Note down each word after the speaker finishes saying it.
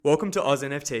Welcome to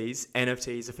AUS.NFT's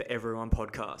NFTs are for Everyone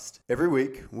podcast. Every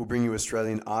week, we'll bring you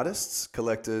Australian artists,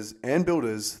 collectors, and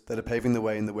builders that are paving the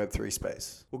way in the Web3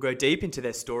 space. We'll go deep into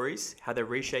their stories, how they're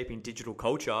reshaping digital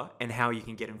culture, and how you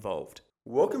can get involved.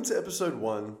 Welcome to episode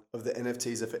 1 of the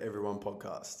NFTs are for Everyone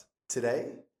podcast. Today,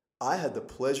 I had the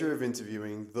pleasure of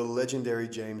interviewing the legendary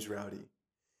James Rowdy.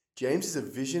 James is a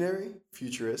visionary,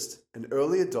 futurist, and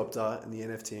early adopter in the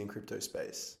NFT and crypto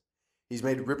space. He's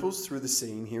made ripples through the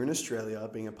scene here in Australia,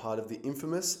 being a part of the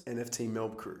infamous NFT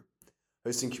MELB Crew,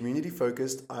 hosting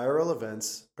community-focused IRL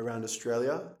events around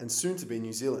Australia and soon to be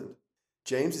New Zealand.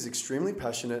 James is extremely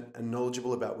passionate and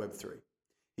knowledgeable about Web3.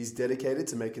 He's dedicated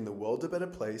to making the world a better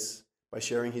place by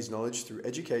sharing his knowledge through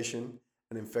education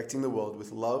and infecting the world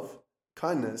with love,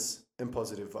 kindness, and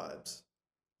positive vibes.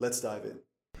 Let's dive in.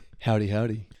 Howdy,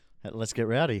 howdy. Let's get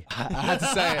rowdy. I had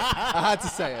to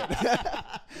say it.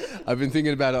 I've been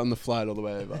thinking about it on the flight all the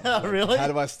way over. Oh, really? How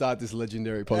do I start this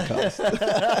legendary podcast?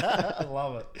 I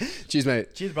love it. Cheers,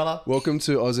 mate. Cheers, brother. Welcome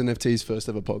to AUS.NFT's first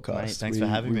ever podcast. Mate, thanks for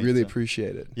having me. We really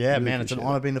appreciate it. Yeah, really man, it's an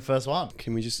honor being the first one.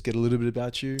 Can we just get a little bit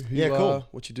about you? Who you cool. are,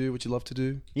 what you do, what you love to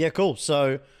do? Yeah, cool.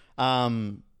 So,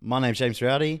 my name's James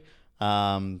Rowdy.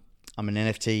 I'm an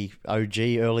NFT OG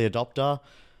early adopter.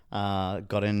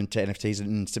 Got into NFTs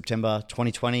in September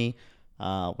 2020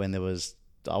 when I was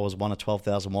one of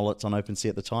 12,000 wallets on OpenSea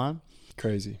at the time.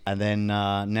 Crazy. And then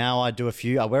now I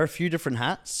wear a few different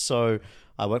hats. So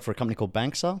I work for a company called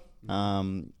Banksa.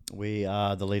 We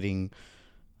are the leading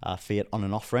fiat on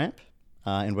and off ramp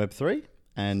in Web3.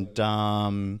 And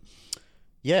so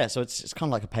it's kind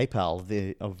of like a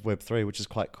PayPal of Web3, which is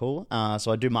quite cool.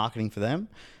 So I do marketing for them.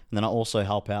 And then I also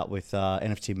help out with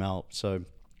NFT MELB. So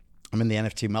I'm in the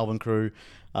NFT Melbourne crew.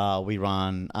 We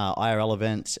run IRL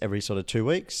events every sort of 2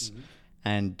 weeks. Mm-hmm.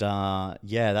 And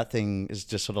that thing is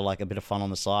just sort of like a bit of fun on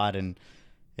the side, and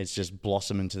it's just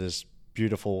blossomed into this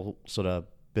beautiful sort of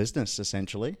business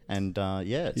essentially. And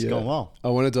it's going well. I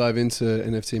want to dive into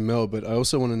NFT MELB, but I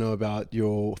also want to know about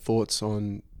your thoughts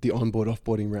on the onboard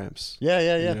offboarding ramps. Yeah.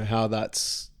 You know, how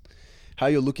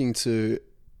you're looking to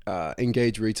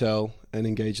engage retail and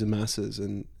engage the masses,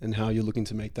 and how you're looking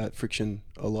to make that friction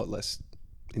a lot less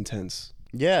intense.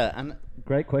 Yeah, and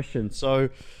great question. So,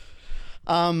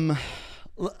 I'm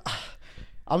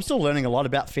still learning a lot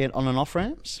about fiat on and off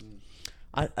ramps.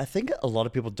 I think a lot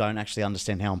of people don't actually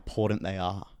understand how important they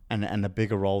are and the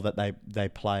bigger role that they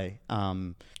play.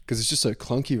 Because it's just so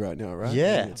clunky right now, right?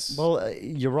 Yeah. Well,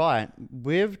 you're right.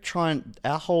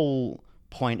 Our whole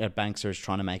point at Banksa is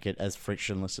trying to make it as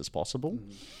frictionless as possible.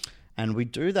 And we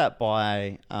do that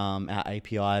by our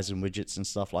APIs and widgets and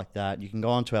stuff like that. You can go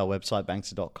onto our website,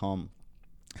 banksa.com.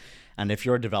 And if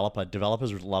you're a developer,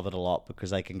 developers would love it a lot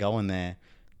because they can go in there,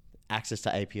 access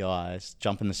to APIs,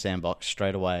 jump in the sandbox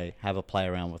straight away, have a play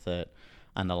around with it.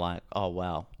 And they're like, oh,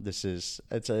 wow,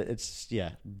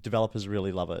 developers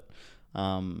really love it.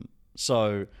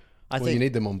 So I think you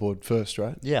need them on board first,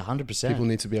 right? Yeah, 100%. People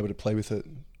need to be able to play with it.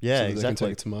 Yeah, so that exactly. They can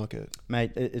take it to market.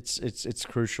 Mate, it's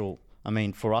crucial. I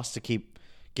mean, for us to keep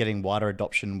getting wider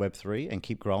adoption in Web3 and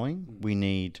keep growing, we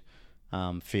need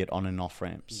fiat on and off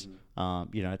ramps.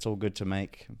 It's all good to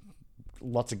make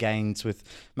lots of gains with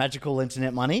magical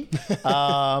internet money,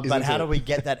 but how do we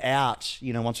get that out?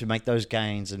 Once we make those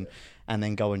gains and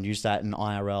then go and use that in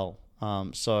IRL.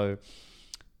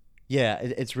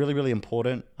 It's really, really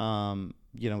important.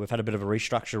 We've had a bit of a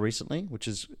restructure recently, which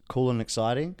is cool and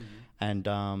exciting, and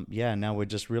now we're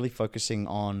just really focusing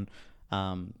on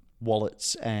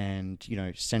wallets and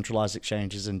centralized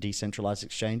exchanges and decentralized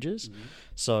exchanges.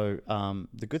 So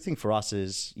the good thing for us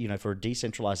is for a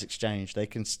decentralized exchange, they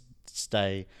can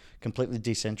stay completely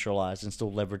decentralized and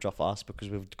still leverage off us because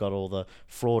we've got all the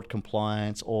fraud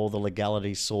compliance, all the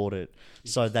legalities sorted.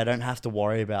 So they don't have to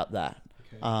worry about that.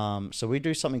 So we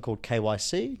do something called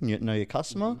KYC, Know Your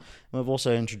Customer, and we've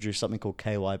also introduced something called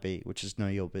KYB, which is Know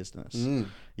Your Business.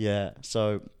 Yeah,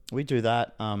 so we do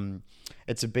that.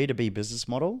 It's a B2B business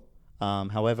model.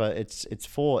 However, it's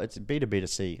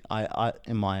B2B2C, I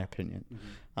in my opinion,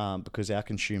 because our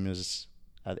consumers,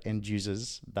 end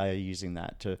users, they are using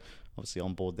that to obviously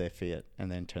onboard their fiat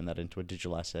and then turn that into a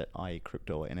digital asset, i.e.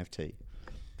 crypto or NFT.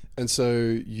 And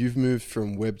so you've moved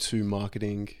from Web 2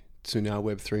 marketing to now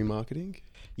Web 3 marketing?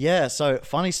 Yeah, so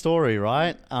funny story,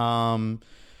 right?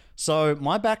 So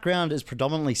my background is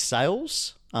predominantly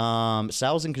sales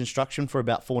and construction for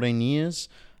about 14 years.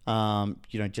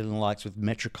 Dealing the likes with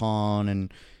Metricon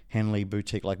and Henley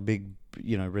Boutique, like big,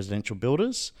 residential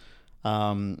builders.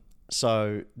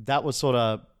 So that was sort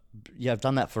of, I've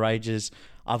done that for ages.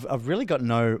 I've really got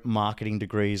no marketing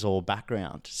degrees or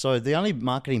background. So the only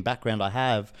marketing background I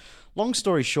have, long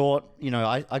story short,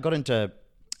 I got into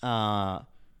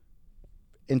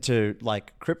into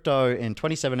like crypto in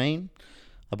 2017.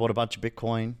 I bought a bunch of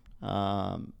Bitcoin.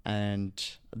 And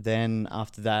then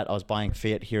after that, I was buying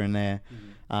fiat here and there.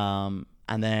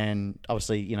 And then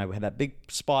obviously, we had that big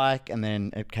spike, and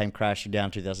then it came crashing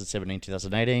down 2017,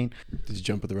 2018. Did you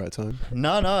jump at the right time?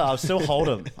 No, I still hold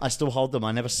them. I still hold them.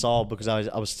 I never sold because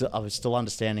I was still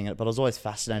understanding it, but I was always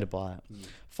fascinated by it.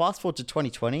 Fast forward to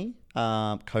 2020,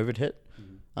 COVID hit.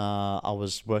 I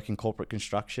was working corporate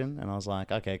construction, and I was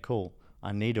like, okay, cool.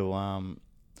 I need to. I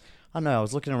don't know. I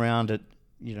was looking around at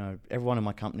everyone in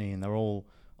my company, and they're all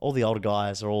the older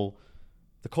guys are all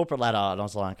the corporate ladder, and I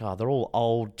was like, they're all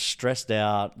old, stressed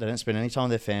out. They don't spend any time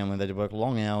with their family. They work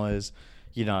long hours,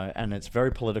 and it's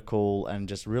very political and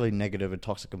just really negative and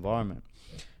toxic environment.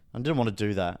 I didn't want to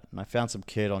do that, and I found some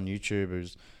kid on YouTube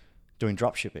who's doing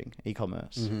drop shipping,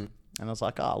 e-commerce, and I was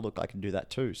like, look, I can do that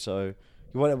too. So,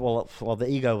 well, the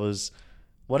ego was,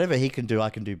 whatever he can do, I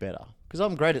can do better, because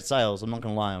I'm great at sales. I'm not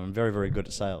gonna lie, I'm very, very good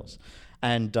at sales,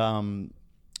 and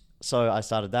so I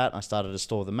started that. I started a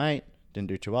store with a mate. Didn't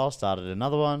do too well. Started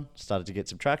another one. Started to get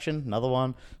some traction. Another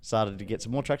one. Started to get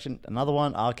some more traction. Another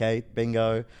one. Okay,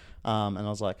 bingo. And I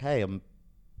was like, hey, I'm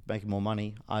making more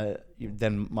money.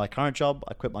 Then my current job,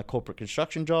 I quit my corporate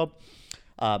construction job.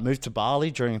 Moved to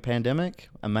Bali during a pandemic.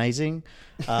 Amazing.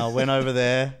 Went over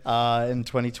there in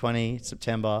 2020,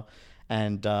 September.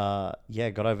 And got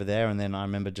over there. And then I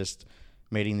remember just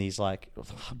meeting these, like,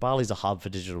 Bali's a hub for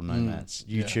digital nomads,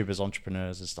 YouTubers,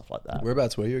 entrepreneurs, and stuff like that.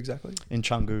 Whereabouts were you exactly? In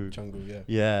Canggu. Canggu, yeah.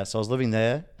 Yeah, so I was living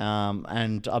there,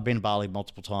 and I've been to Bali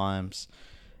multiple times,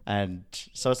 and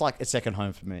so it's like a second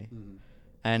home for me.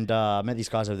 And I met these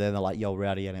guys over there, and they're like, yo,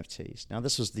 Rowdy NFTs. Now,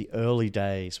 this was the early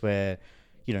days where,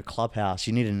 Clubhouse,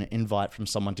 you needed an invite from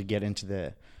someone to get into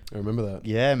there. I remember that.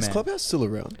 Yeah, man. Is Clubhouse still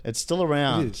around? It's still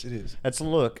around. It is.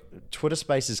 Look, Twitter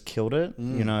Spaces killed it.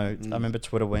 I remember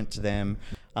Twitter went to them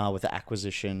with the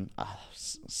acquisition, a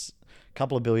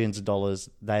couple of billions of dollars.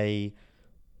 They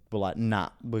were like, nah,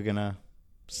 we're going to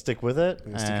stick with it.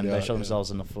 And they shot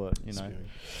themselves in the foot,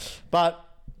 But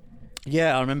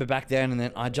yeah, I remember back then, and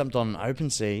then I jumped on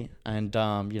OpenSea, and,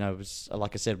 it was,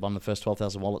 like I said, one of the first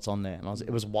 12,000 wallets on there. And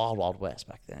it was wild, wild west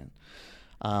back then.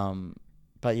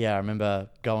 But yeah, I remember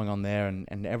going on there,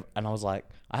 and I was like,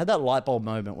 I had that light bulb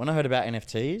moment when I heard about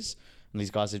NFTs, and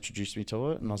these guys introduced me to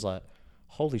it, and I was like,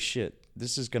 holy shit,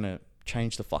 this is going to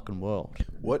change the fucking world.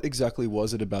 What exactly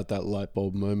was it about that light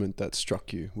bulb moment that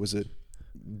struck you? Was it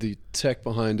the tech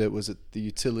behind it? Was it the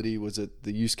utility? Was it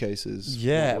the use cases?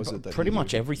 Yeah, what was it that pretty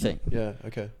much everything. Yeah,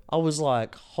 okay. I was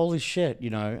like, holy shit,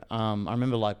 I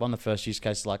remember like one of the first use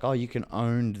cases, like, oh, you can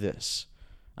own this.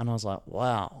 And I was like,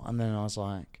 wow. And then I was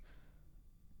like,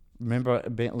 remember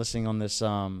listening on this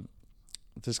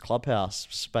this Clubhouse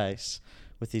space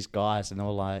with these guys, and they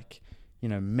were like,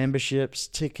 memberships,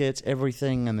 tickets,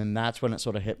 everything. And then that's when it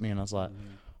sort of hit me, and I was like,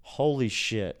 holy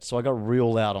shit. So I got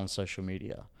real loud on social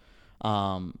media.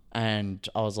 And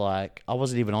I was like, I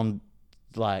wasn't even on,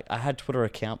 like, I had Twitter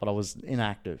account, but I was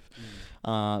inactive. It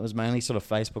was mainly sort of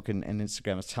Facebook and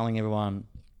Instagram. I was telling everyone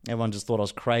just thought I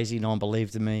was crazy. No one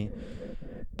believed in me.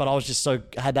 But I was just I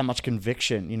had that much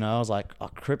conviction, I was like,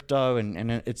 crypto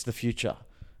and it's the future.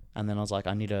 And then I was like,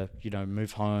 I need to,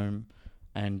 move home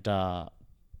and, go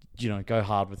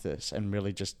hard with this and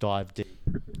really just dive deep.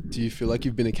 Do you feel like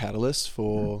you've been a catalyst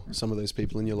for some of those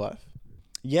people in your life?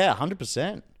 Yeah,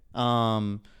 100%.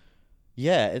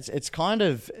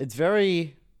 It's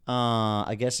very,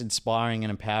 I guess, inspiring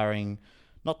and empowering,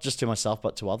 not just to myself,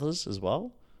 but to others as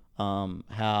well.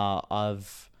 How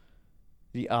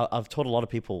I've taught a lot of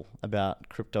people about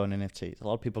crypto and NFTs. A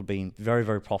lot of people have been very,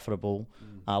 very profitable.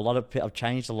 I've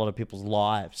changed a lot of people's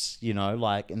lives,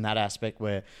 like in that aspect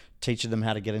where teaching them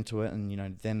how to get into it,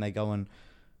 and then they go and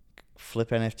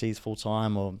flip NFTs full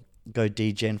time or go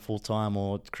degen full time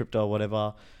or crypto or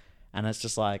whatever. And it's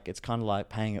just like, it's kind of like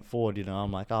paying it forward,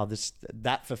 I'm like,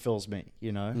 that fulfills me,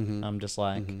 I'm just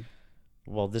like,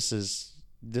 well, this is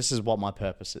what my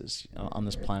purpose is on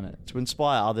this planet, to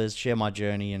inspire others, share my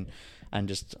journey, and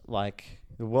just like,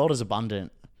 the world is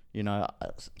abundant,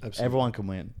 Absolutely. Everyone can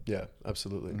win. Yeah,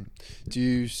 absolutely. Do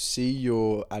you see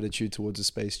your attitude towards the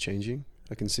space changing?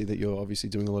 I can see that you're obviously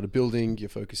doing a lot of building. You're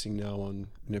focusing now on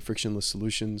frictionless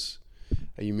solutions.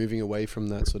 Are you moving away from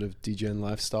that sort of degen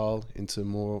lifestyle into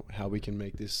more how we can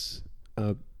make this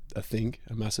a thing,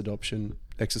 a mass adoption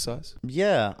exercise?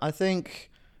 Yeah, I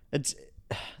think it's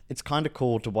kind of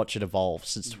cool to watch it evolve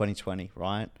since 2020,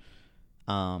 right?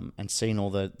 And seeing all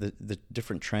the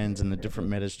different trends and the different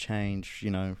metas change,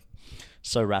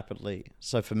 so rapidly.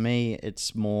 So for me,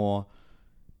 it's more,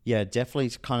 definitely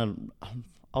kind of,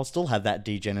 I'll still have that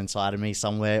degen inside of me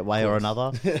somewhere, way or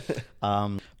another.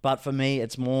 But for me,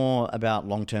 it's more about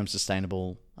long-term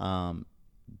sustainable,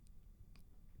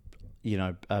 building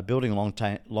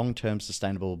long-term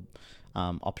sustainable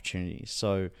opportunities.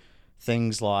 So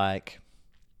things like,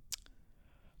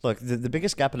 look, the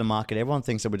biggest gap in the market, everyone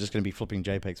thinks that we're just going to be flipping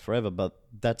JPEGs forever, but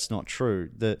that's not true.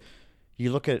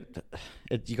 You got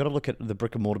to look at the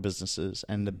brick and mortar businesses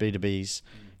and the B2Bs.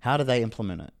 How do they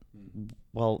implement it?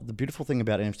 Well, the beautiful thing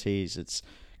about NFTs, it's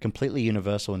completely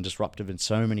universal and disruptive in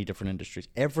so many different industries.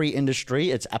 Every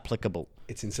industry, it's applicable.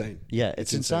 It's insane. Yeah,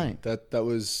 it's insane. That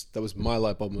was my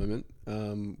light bulb moment,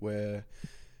 where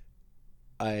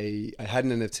I had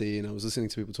an NFT and I was listening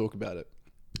to people talk about it,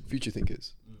 future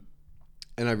thinkers,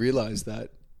 and I realized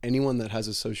that anyone that has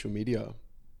a social media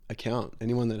account,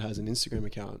 anyone that has an Instagram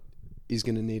account, is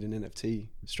going to need an NFT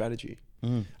strategy.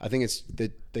 I think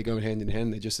they go hand in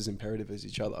hand. They're just as imperative as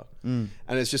each other. And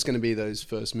it's just going to be those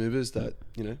first movers that,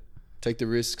 take the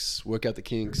risks, work out the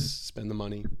kinks, spend the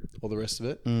money, all the rest of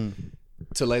it,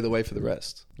 to lay the way for the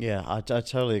rest. Yeah, I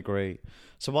totally agree.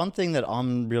 So one thing that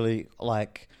I'm really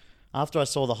like, after I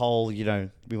saw the whole, we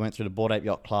went through the Bored Ape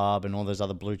Yacht Club and all those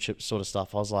other blue chip sort of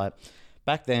stuff, I was like,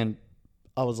 back then,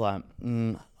 I was like,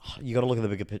 you got to look at the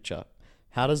bigger picture.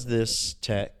 How does this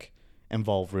tech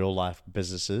involve real life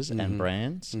businesses and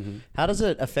brands? How does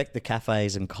it affect the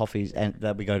cafes and coffees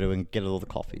that we go to and get all the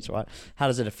coffees, right? How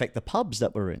does it affect the pubs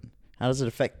that we're in? How does it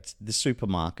affect the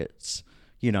supermarkets,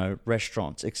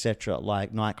 restaurants, etc.,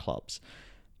 like nightclubs?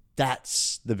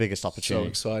 That's the biggest opportunity.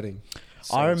 So exciting.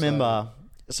 I remember,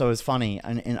 so it was funny,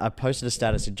 and I posted a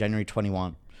status in January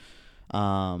 21.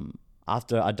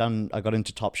 After I got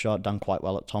into Top Shot, done quite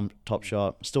well at Top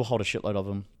Shot, still hold a shitload of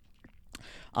them.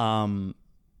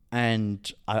 And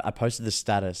I posted this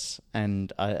status on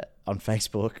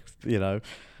Facebook,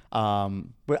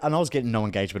 and I was getting no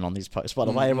engagement on these posts, by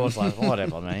the way. Everyone's like,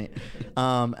 whatever, mate.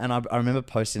 And I remember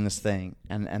posting this thing,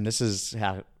 and this is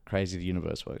how crazy the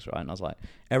universe works, right? And I was like,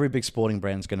 every big sporting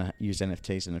brand's going to use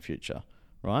NFTs in the future,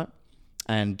 right?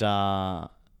 And I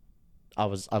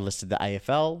listed the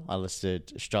AFL, I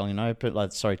listed Australian Open,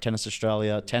 Tennis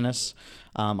Australia, tennis,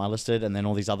 I listed, and then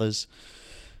all these others.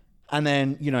 And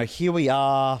then, here we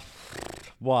are,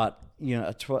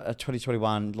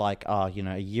 2021,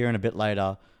 a year and a bit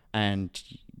later, and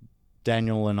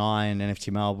Daniel and I and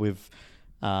NFT MELB, we've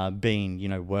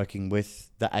been, working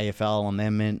with the AFL on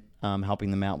their mint,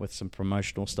 helping them out with some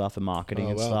promotional stuff and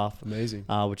marketing stuff. Amazing.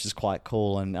 Which is quite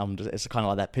cool. And it's kind of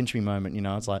like that pinch me moment,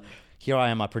 It's like, here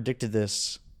I am, I predicted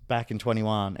this back in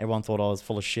 21. Everyone thought I was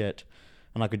full of shit,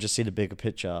 and I could just see the bigger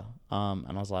picture. And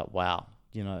I was like, wow,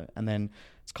 and then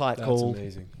it's quite cool. That's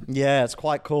amazing. Yeah, it's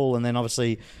quite cool. And then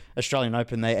obviously Australian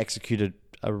Open, they executed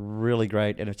a really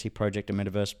great NFT project, a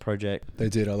metaverse project. They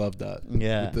did. I love that.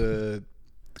 Yeah. With the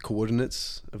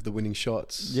coordinates of the winning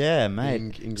shots. Yeah,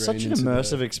 mate. Such an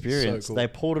immersive experience. So cool. They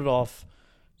pulled it off.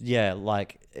 Yeah,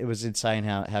 it was insane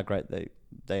how great they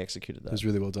executed that. It was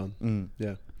really well done.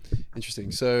 Yeah.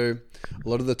 Interesting. So a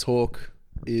lot of the talk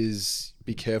is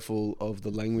be careful of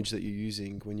the language that you're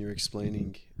using when you're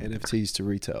explaining NFTs to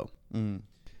retail.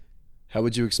 How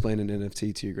would you explain an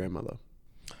NFT to your grandmother?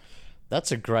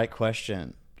 That's a great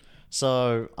question.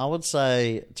 So I would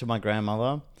say to my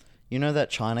grandmother, that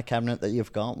china cabinet that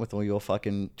you've got with all your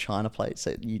fucking china plates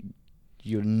that you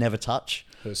never touch?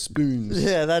 Her spoons.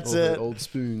 Yeah, that's all it. her old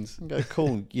spoons. Go,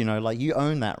 cool. You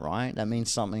own that, right? That means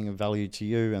something of value to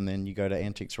you. And then you go to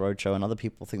Antiques Roadshow and other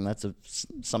people think that's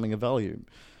something of value.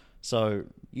 So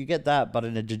you get that, but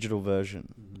in a digital version,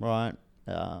 right?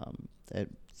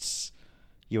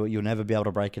 You'll never be able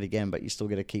to break it again, but you still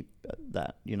get to keep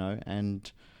that, and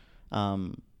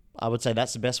I would say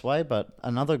that's the best way. But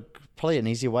probably an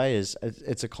easier way is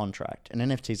it's a contract. An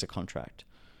NFT is a contract,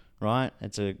 right?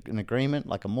 It's an agreement,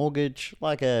 like a mortgage,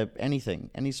 like anything,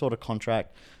 any sort of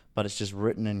contract, but it's just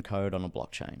written in code on a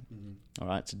blockchain. All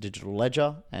right, it's a digital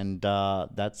ledger, and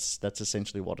that's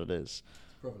essentially what it is.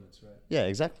 Provenance, right? Yeah,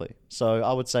 exactly. So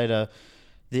I would say to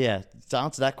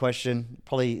answer that question,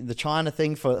 probably the China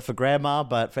thing for grandma,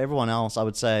 but for everyone else, I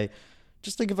would say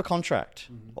just think of a contract.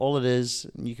 All it is,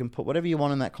 you can put whatever you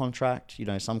want in that contract.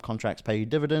 Some contracts pay you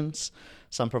dividends,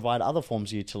 some provide other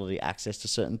forms of utility, access to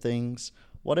certain things,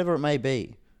 whatever it may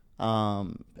be.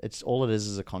 It's all it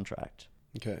is a contract.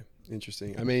 Okay,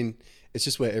 interesting. I mean, it's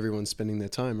just where everyone's spending their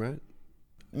time, right?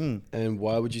 And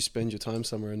why would you spend your time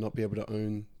somewhere and not be able to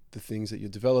own the things that you're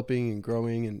developing and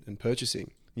growing and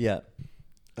purchasing? Yeah.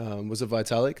 Was it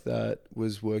Vitalik that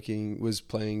was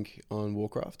playing on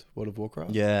World of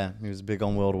Warcraft? Yeah, he was big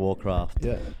on World of Warcraft.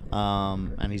 Yeah.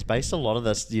 And he's based a lot of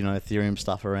this, Ethereum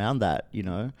stuff around that,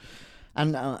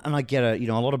 And I get it,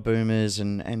 a lot of boomers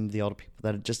and the older people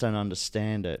that just don't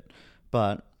understand it.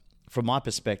 But from my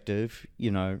perspective,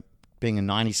 being a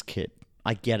 90s kid,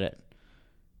 I get it.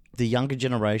 The younger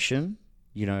generation,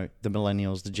 the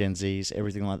millennials, the Gen Zs,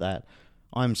 everything like that,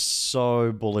 I'm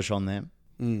so bullish on them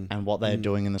and what they're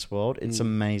doing in this world. It's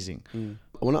amazing.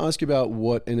 I want to ask you about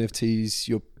what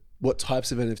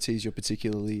types of NFTs you're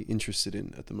particularly interested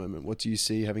in at the moment. What do you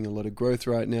see having a lot of growth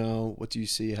right now? What do you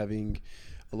see having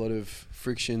a lot of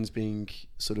frictions being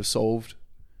sort of solved?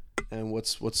 And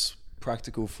what's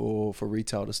practical for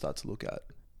retail to start to look at?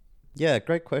 Yeah,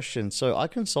 great question. So I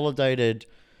consolidated,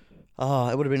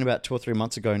 it would have been about 2 or 3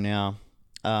 months ago now.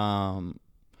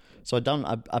 So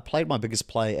I played my biggest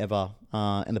play ever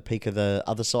in the peak of the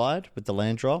other side with the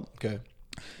land drop. Okay.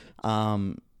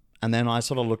 And then I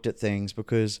sort of looked at things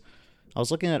because I was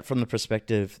looking at it from the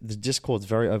perspective, the Discord's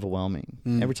very overwhelming.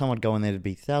 Every time I'd go in there, there'd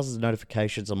be thousands of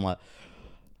notifications. I'm like,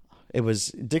 it was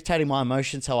dictating my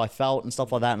emotions, how I felt and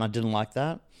stuff like that. And I didn't like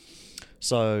that.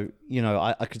 So,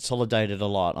 I consolidated a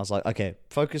lot. I was like, okay,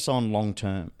 focus on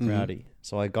long-term, Rowdy.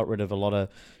 So I got rid of a lot of,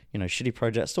 shitty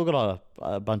projects. Still got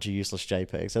a bunch of useless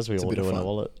JPEGs, as we all do in a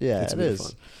wallet. Yeah, it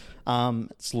is.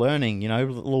 It's learning,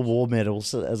 little war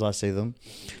medals as I see them.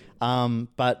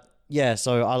 But yeah,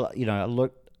 so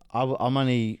I'm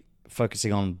only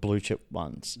focusing on blue chip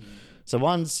ones. So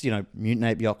one's, Mutant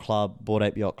Ape Yacht Club, Bored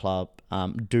Ape Yacht Club,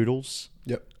 Doodles,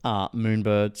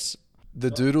 Moonbirds. The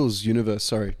Doodles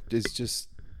universe, is just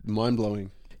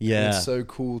mind-blowing. Yeah. And it's so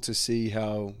cool to see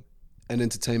how an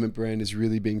entertainment brand is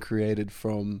really being created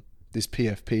from this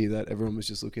PFP that everyone was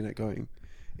just looking at going,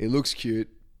 it looks cute,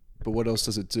 but what else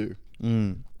does it do?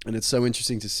 And it's so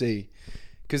interesting to see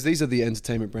because these are the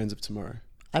entertainment brands of tomorrow.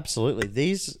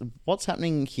 Absolutely. What's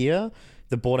happening here,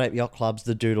 the Bored Ape Yacht Clubs,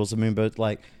 the Doodles, the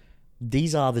Moonbirds,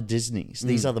 these are the Disneys.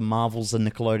 These are the Marvels, the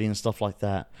Nickelodeon and stuff like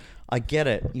that. I get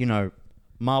it,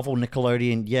 Marvel,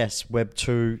 Nickelodeon, yes,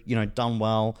 Web2, done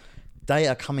well. They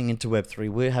are coming into Web3.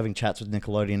 We're having chats with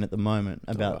Nickelodeon at the moment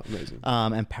about,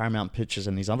 and Paramount Pictures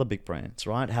and these other big brands,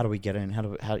 right? How do we get in? How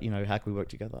can we work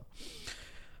together?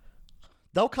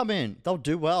 They'll come in. They'll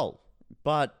do well,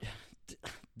 but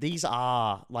these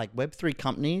are Web3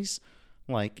 companies,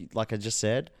 like I just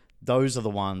said. Those are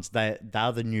the ones they're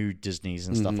the new Disneys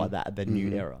and stuff like that. The new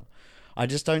era. I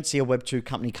just don't see a Web2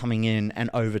 company coming in and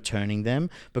overturning them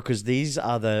because these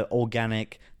are the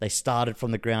organic. They started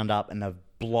from the ground up and they've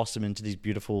blossomed into these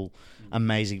beautiful,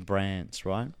 amazing brands,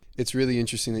 right? It's really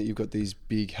interesting that you've got these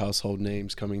big household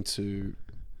names coming to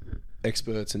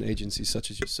experts and agencies such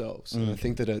as yourselves. And I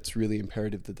think that it's really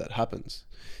imperative that happens.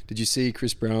 Did you see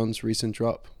Chris Brown's recent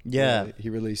drop? Yeah. He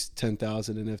released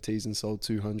 10,000 NFTs and sold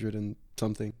 200 and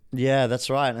something. Yeah, that's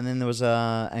right. And then there was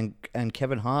and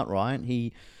Kevin Hart, right?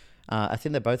 He I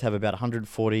think they both have about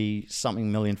 140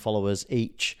 something million followers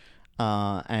each.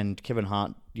 And Kevin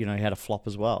Hart, he had a flop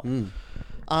as well.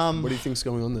 What do you think's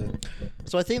going on there?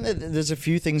 So I think that there's a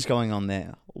few things going on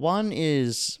there. One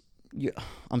is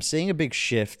I'm seeing a big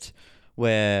shift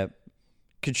where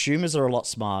consumers are a lot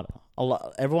smarter.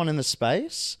 Everyone in the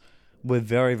space, we're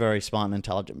very, very smart and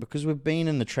intelligent because we've been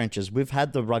in the trenches. We've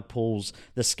had the rug pulls,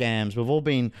 the scams. We've all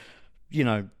been,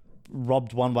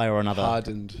 robbed one way or another.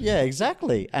 Hardened. Yeah,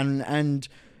 exactly. And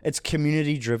it's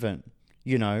community driven.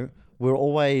 We're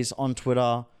always on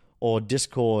Twitter or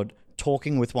Discord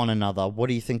talking with one another. What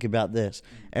do you think about this?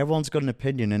 Everyone's got an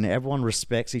opinion and everyone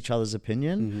respects each other's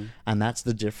opinion. And that's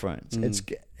the difference.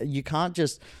 You can't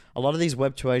just, a lot of these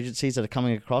Web2 agencies that are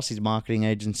coming across, these marketing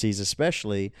agencies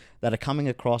especially, that are coming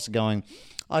across going,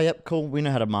 oh, yep, cool, we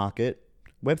know how to market.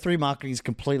 Web3 marketing is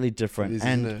completely different.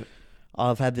 Isn't it?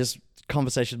 I've had this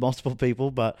conversation with multiple people,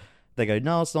 but they go,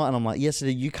 no, it's not. And I'm like, yes, it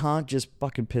is. You can't just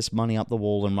fucking piss money up the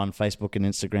wall and run Facebook and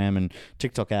Instagram and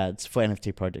TikTok ads for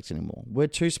NFT projects anymore. We're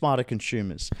too smarter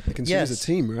consumers. The consumer's a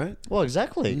team, right? Well,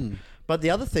 exactly. But the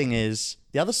other thing is,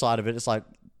 the other side of it is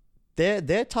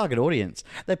their target audience,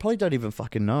 they probably don't even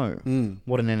fucking know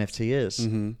what an NFT is.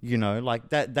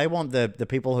 That they want the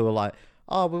people who are like,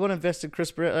 oh, we want to invest in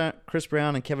Chris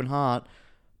Brown and Kevin Hart,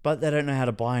 but they don't know how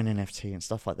to buy an NFT and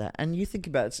stuff like that. And you think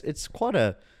about it, it's quite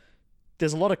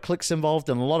there's a lot of clicks involved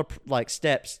and a lot of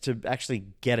steps to actually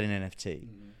get an NFT.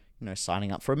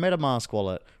 Signing up for a MetaMask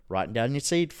wallet, writing down your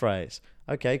seed phrase.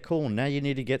 Okay, cool. Now you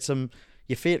need to get your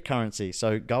fiat currency.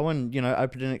 So go and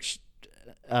open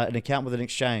an account with an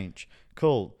exchange.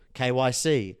 Cool.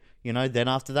 KYC. Then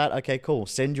after that, okay, cool.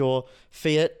 Send your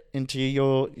fiat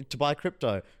to buy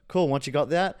crypto. Cool. Once you got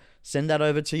that, send that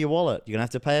over to your wallet. You're going to have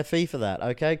to pay a fee for that.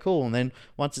 Okay, cool. And then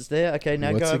once it's there, okay,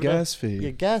 now What's go a over gas to fee?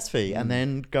 your gas fee. And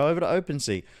then go over to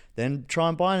OpenSea. Then try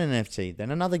and buy an NFT.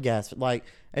 Then another gas. Like,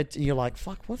 you're like,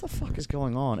 fuck, what the fuck is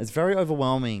going on? It's very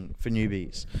overwhelming for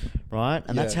newbies, right?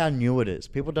 And that's how new it is.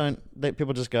 People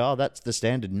just go, oh, that's the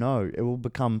standard. No, it will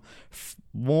become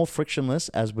more frictionless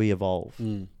as we evolve.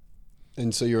 And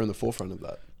so you're on the forefront of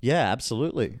that. Yeah,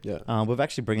 absolutely. Yeah. We're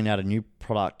actually bringing out a new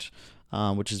product,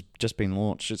 which has just been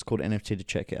launched. It's called NFT to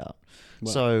Checkout.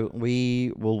 Wow. So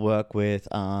we will work with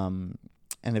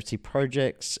NFT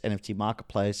projects, NFT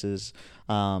marketplaces,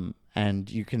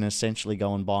 and you can essentially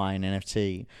go and buy an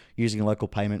NFT using local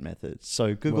payment methods.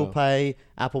 So Google Pay,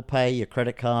 Apple Pay, your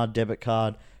credit card, debit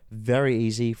card, very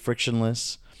easy,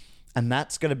 frictionless. And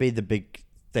that's going to be the big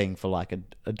thing for like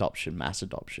adoption, mass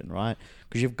adoption, right?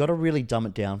 Because you've got to really dumb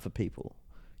it down for people.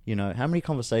 You know, how many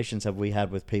conversations have we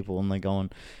had with people and they're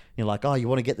going, you're like, oh, you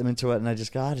want to get them into it, and they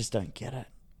just go, I just don't get it.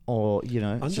 Or, you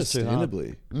know, it's just too hard.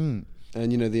 Understandably.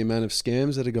 And, you know, the amount of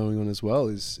scams that are going on as well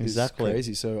is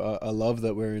crazy. So I love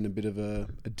that we're in a bit of a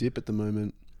dip at the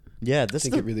moment. Yeah, I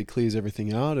think it really clears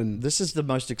everything out, and this is the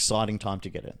most exciting time to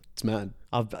get in. it's mad.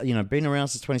 I've been around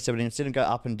since 2017. It's didn't go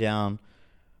up and down.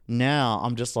 Now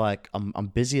I'm just like I'm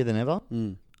busier than ever,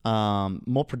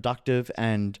 more productive,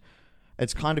 and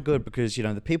it's kind of good because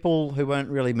the people who weren't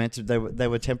really meant to, they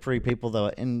were temporary people that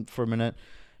were in for a minute.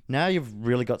 Now you've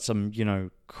really got some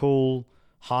cool,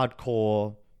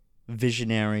 hardcore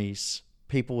visionaries,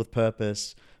 people with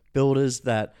purpose, builders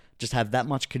that just have that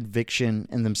much conviction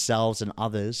in themselves and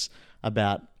others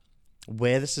about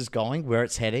where this is going, where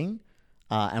it's heading,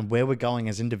 and where we're going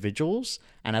as individuals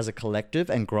and as a collective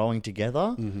and growing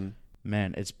together.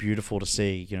 Man, it's beautiful to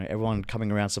see, everyone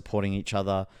coming around supporting each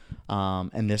other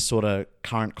in this sort of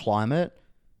current climate.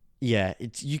 Yeah,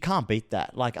 you can't beat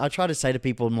that. Like, I try to say to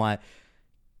people, I'm like,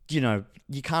 you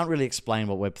can't really explain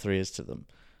what Web3 is to them,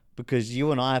 because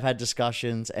you and I have had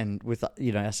discussions and with,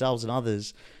 ourselves and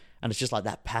others, and it's just like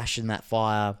that passion, that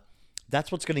fire.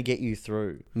 That's what's going to get you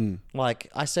through. Like,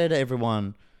 I say to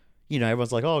everyone,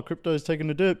 everyone's like, oh, crypto's taking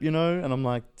a dip, and I'm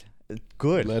like,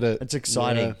 good. Let it. It's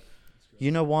exciting. Yeah. You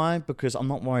know why? Because I'm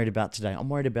not worried about today. I'm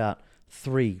worried about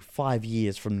 3-5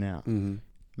 years from now.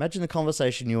 Imagine the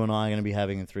conversation you and I are going to be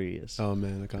having in 3 years. Oh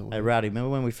man, I can't wait. Hey, Rowdy, remember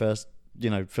when we first,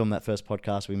 filmed that first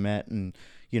podcast, we met and,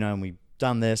 and we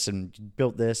done this and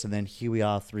built this, and then here we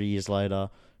are 3 years later,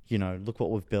 look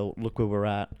what we've built, look where we're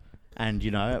at. And,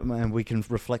 and we can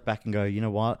reflect back and go, you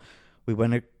know what? We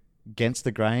went against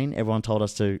the grain. Everyone told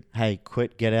us to, hey,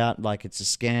 quit, get out. Like, it's a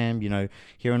scam,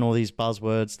 hearing all these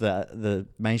buzzwords that the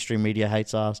mainstream media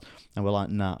hates us. And we're like,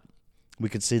 nah, we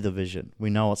could see the vision. We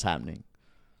know what's happening.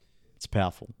 It's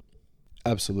powerful.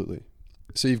 Absolutely.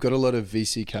 So you've got a lot of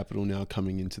VC capital now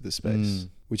coming into the space,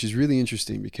 which is really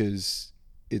interesting because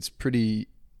it's pretty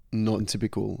not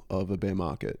typical of a bear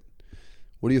market.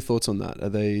 What are your thoughts on that? Are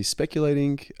they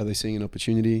speculating? Are they seeing an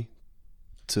opportunity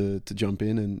to jump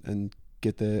in and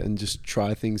get there and just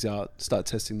try things out, start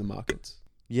testing the markets?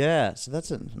 Yeah, so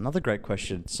that's another great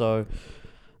question. So,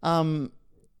 look,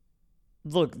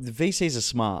 the VCs are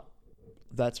smart.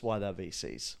 That's why they're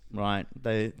VCs, right?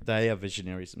 They are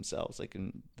visionaries themselves.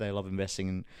 They love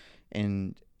investing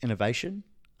in innovation,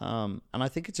 and I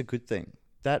think it's a good thing.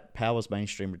 That powers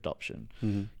mainstream adoption.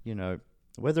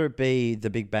 Whether it be the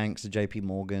big banks, the JP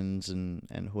Morgans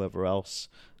and whoever else,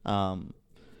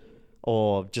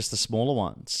 or just the smaller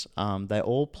ones, they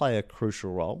all play a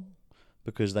crucial role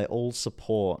because they all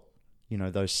support,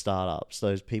 those startups,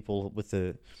 those people with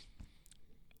the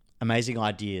amazing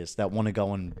ideas that want to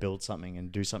go and build something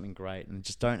and do something great and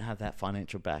just don't have that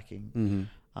financial backing.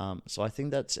 So I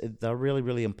think they're really,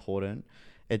 really important.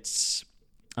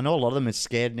 I know a lot of them are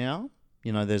scared now.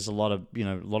 There's a lot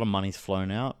of money's flown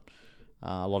out.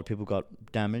 A lot of people got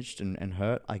damaged and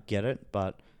hurt. I get it,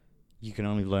 but you can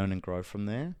only learn and grow from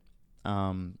there.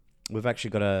 We've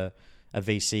actually got a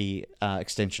VC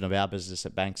extension of our business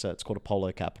at Banksa. It's called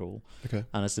Apollo Capital. Okay.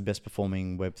 And it's the best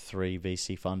performing Web3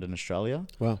 VC fund in Australia.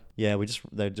 Wow. Yeah,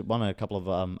 they won a couple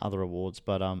of other awards,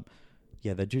 but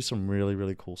they do some really,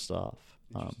 really cool stuff.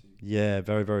 Yeah,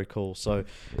 very, very cool. So,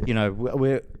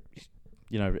 we're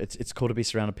it's cool to be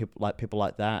surrounded people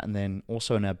like that, and then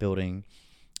also in our building,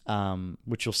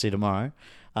 which you'll see tomorrow.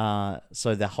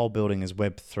 So the whole building is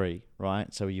Web3,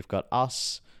 right? So you've got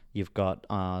us, you've got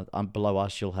below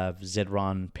us you'll have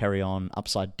Zedrun, Perion,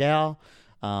 Upside DAO,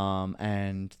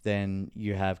 and then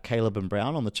you have Caleb and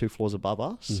Brown on the 2 floors above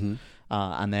us.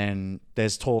 And then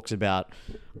there's talks about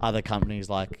other companies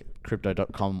like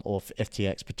Crypto.com or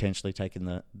FTX potentially taking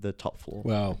the top floor.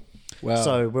 Wow. Wow.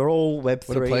 So we're all Web3.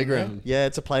 What a playground. Yeah,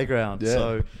 it's a playground. Yeah.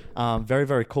 So very,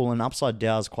 very cool. And Upside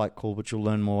DAO is quite cool, which you'll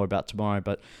learn more about tomorrow.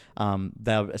 But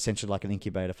they're essentially like an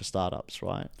incubator for startups,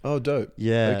 right? Oh, dope.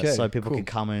 Yeah. Okay, So people cool. can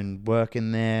come and work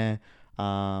in there,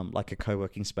 like a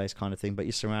co-working space kind of thing. But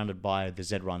you're surrounded by the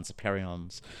Zruns, the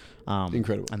Perions.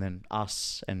 Incredible. And then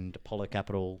us and Apollo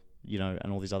Capital,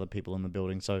 and all these other people in the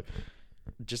building. So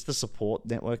just the support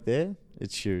network there,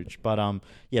 it's huge. But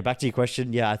back to your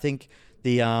question. Yeah, I think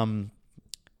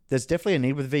there's definitely a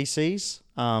need with VCs.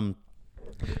 I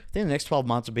think the next 12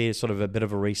 months will be sort of a bit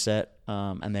of a reset.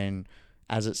 And then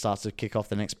as it starts to kick off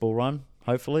the next bull run,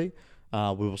 hopefully,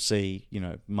 we will see,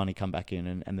 money come back in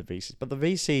and the VCs. But the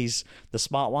VCs, the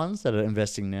smart ones that are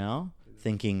investing now,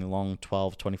 thinking long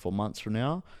 12, 24 months from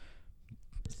now,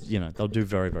 they'll do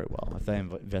very, very well if they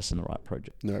invest in the right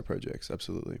project. The right projects,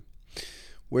 absolutely.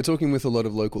 We're talking with a lot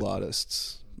of local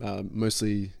artists,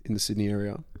 mostly in the Sydney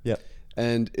area. Yep.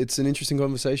 And it's an interesting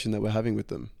conversation that we're having with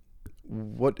them.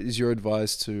 What is your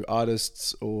advice to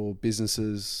artists or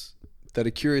businesses that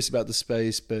are curious about the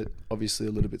space, but obviously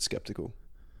a little bit skeptical?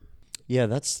 Yeah,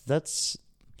 that's.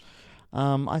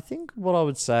 I think what I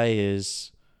would say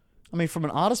is, from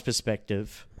an artist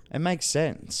perspective, it makes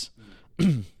sense.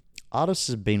 Artists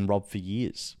have been robbed for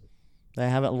years. They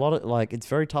have a lot of it's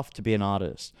very tough to be an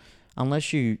artist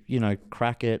unless you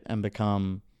crack it and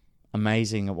become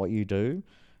amazing at what you do,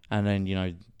 and then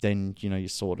you're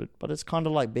sorted. But it's kind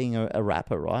of like being a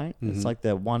rapper, right? Mm-hmm. It's like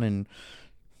the 1 in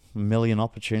a million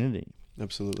opportunity.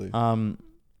 Absolutely.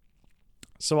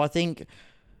 So I think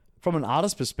from an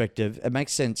artist perspective, it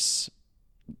makes sense.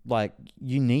 Like,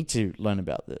 you need to learn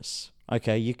about this.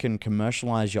 Okay, you can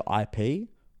commercialize your IP.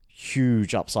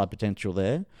 Huge upside potential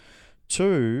there.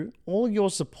 2, all your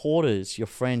supporters, your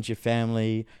friends, your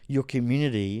family, your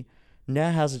community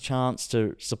now has a chance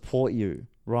to support you,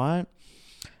 right?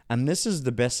 And this is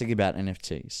the best thing about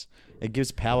NFTs. It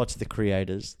gives power to the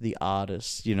creators, the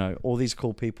artists, all these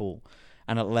cool people,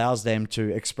 and it allows them to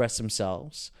express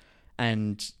themselves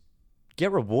and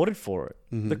get rewarded for it.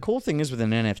 Mm-hmm. The cool thing is with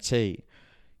an NFT,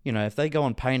 if they go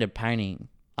and paint a painting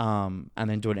and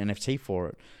then do an NFT for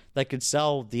it, they could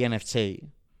sell the NFT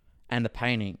and the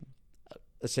painting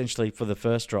essentially for the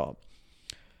first drop.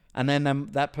 And then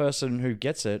that person who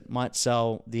gets it might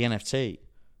sell the NFT,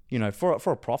 for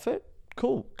a profit.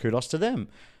 Cool. Kudos to them.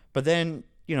 But then,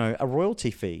 a royalty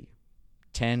fee,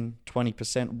 10,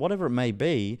 20%, whatever it may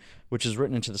be, which is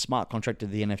written into the smart contract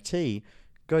of the NFT,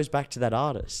 goes back to that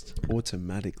artist.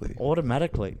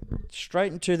 Automatically.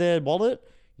 Straight into their wallet.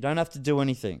 You don't have to do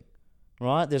anything.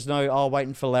 Right? There's no,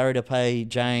 waiting for Larry to pay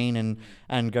Jane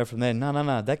and go from there.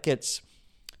 No. That gets,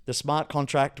 the smart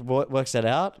contract works that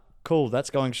out. Cool. That's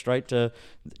going straight to,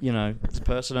 this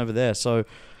person over there. So,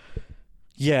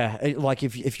 yeah,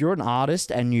 if you're an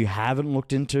artist and you haven't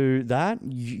looked into that,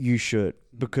 you should,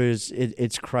 because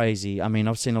it's crazy.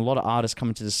 I've seen a lot of artists come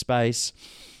into the space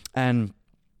and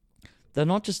they're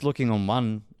not just looking on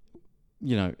one,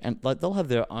 and they'll have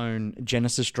their own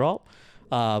Genesis drop,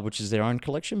 which is their own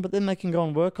collection, but then they can go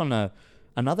and work on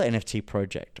another NFT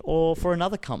project or for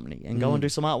another company and go and do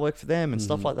some artwork for them and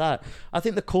stuff like that. I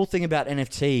think the cool thing about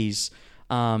NFTs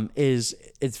is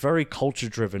it's very culture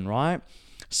driven, right?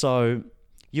 So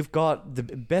you've got the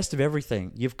best of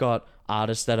everything. You've got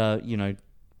artists that are,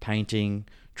 painting,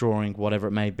 drawing, whatever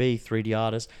it may be, 3D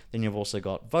artists. Then you've also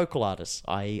got vocal artists,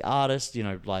 i.e. artists,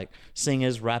 like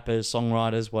singers, rappers,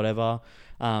 songwriters, whatever.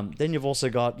 Then you've also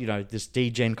got, this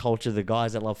degen culture, the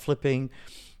guys that love flipping,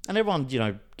 and everyone,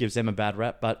 gives them a bad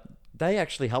rap, but they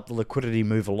actually help the liquidity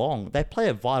move along. They play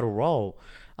a vital role.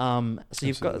 So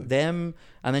you've got them,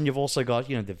 and then you've also got,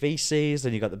 the VCs,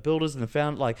 then you've got the builders and the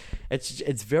founders.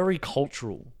 It's very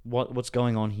cultural what's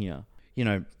going on here.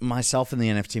 Myself and the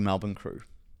NFT MELB Crew,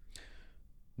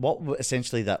 what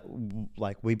essentially that,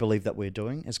 we believe that we're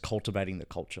doing is cultivating the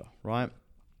culture, right?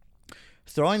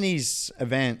 Throwing these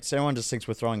events, everyone just thinks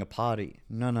we're throwing a party.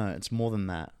 No, it's more than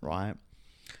that, right?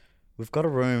 We've got a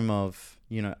room of,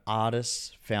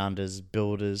 artists, founders,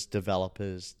 builders,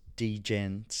 developers,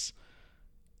 degens,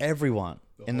 everyone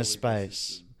in the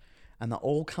space. And they're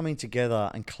all coming together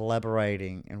and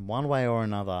collaborating in one way or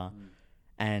another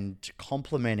and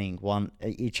complementing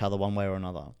each other one way or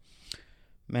another.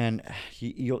 Man,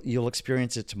 you'll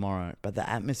experience it tomorrow, but the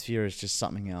atmosphere is just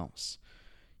something else.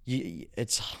 The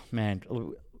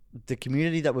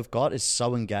community that we've got is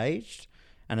so engaged,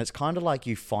 and it's kind of like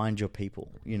you find your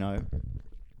people,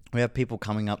 We have people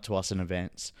coming up to us in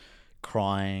events,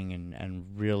 crying and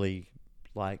really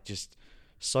just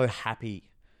so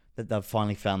happy that they've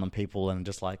finally found them people, and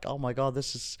just oh my God,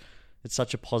 it's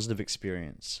such a positive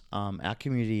experience. Our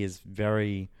community is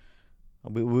very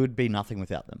We would be nothing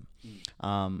without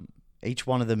them. Each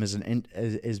one of them is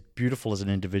is beautiful as an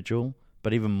individual,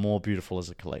 but even more beautiful as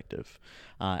a collective.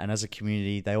 And as a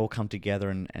community, they all come together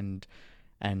and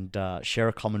share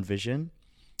a common vision.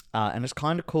 And it's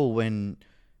kind of cool when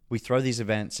we throw these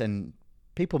events and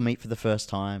people meet for the first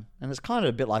time. And it's kind of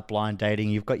a bit like blind dating.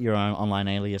 You've got your own online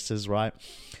aliases, right?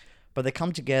 But they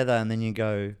come together and then you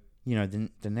go, you know,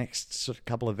 the next sort of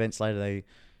couple of events later,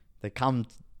 they come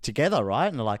together, right?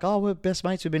 And they're like, oh, we're best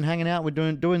mates. We've been hanging out. We're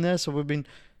doing this.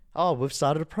 Or we've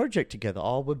started a project together.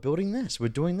 Oh, we're building this. We're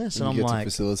doing this. And I'm you get like,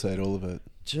 to facilitate all of it.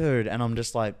 Dude, and I'm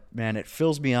just like, man, it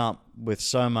fills me up with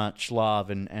so much love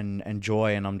and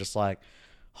joy. And I'm just like,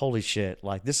 holy shit,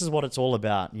 like this is what it's all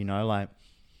about, you know, like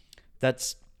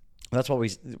that's what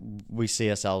we see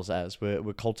ourselves as.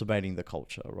 We're cultivating the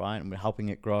culture, right? And we're helping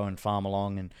it grow and farm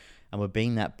along, and we're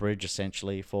being that bridge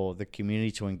essentially for the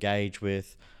community to engage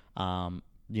with,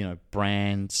 you know,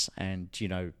 brands and, you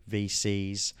know,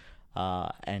 VCs,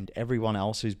 and everyone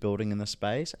else who's building in the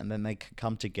space, and then they can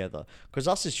come together. Because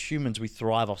us as humans, we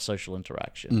thrive off social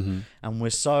interaction, and we're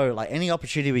so like any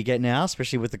opportunity we get now,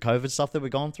 especially with the COVID stuff that we're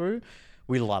going through,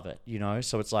 we love it, you know.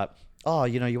 So it's like, oh,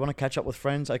 you know, you want to catch up with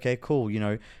friends? Okay, cool. You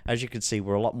know, as you can see,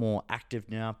 we're a lot more active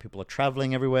now. People are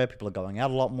traveling everywhere. People are going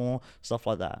out a lot more, stuff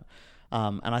like that.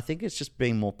 And I think it's just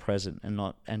being more present and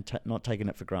not taking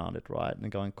it for granted, right?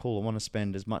 And going, cool, I want to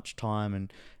spend as much time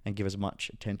and give as much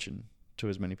attention to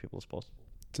as many people as possible.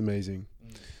 It's amazing.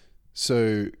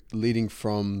 So leading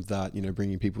from that, you know,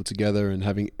 bringing people together and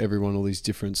having everyone, all these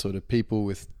different sort of people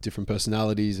with different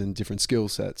personalities and different skill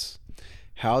sets,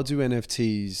 how do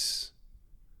NFTs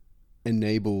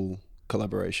enable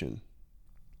collaboration?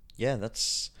 Yeah,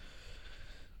 that's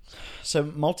so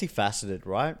multifaceted,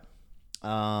 right?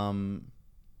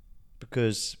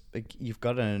 Because you've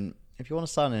got if you want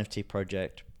to start an NFT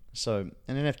project, so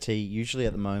an NFT, usually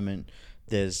at the moment,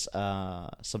 there's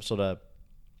some sort of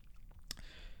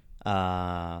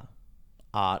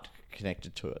art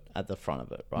connected to it at the front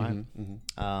of it, right?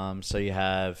 So you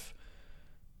have,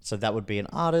 so that would be an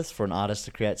artist, for an artist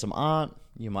to create some art.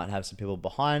 You might have some people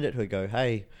behind it who go,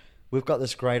 hey, we've got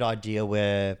this great idea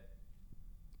where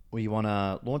we want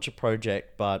to launch a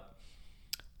project, but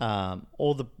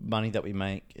all the money that we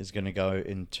make is going to go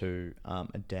into a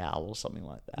DAO or something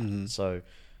like that. So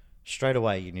straight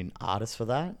away, you need an artist for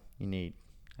that. You need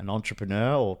an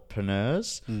entrepreneur or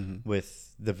preneurs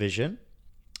with the vision.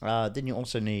 Then you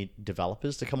also need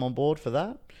developers to come on board for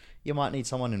that. You might need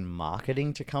someone in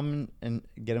marketing to come and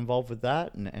get involved with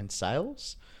that, and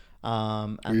sales.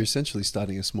 And you're essentially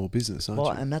starting a small business, aren't you?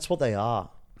 And that's what they are.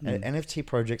 NFT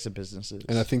projects are businesses.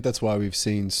 And I think that's why we've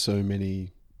seen so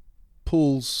many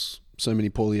pools, so many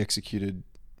poorly executed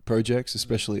projects,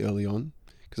 especially early on,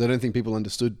 because I don't think people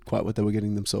understood quite what they were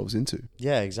getting themselves into.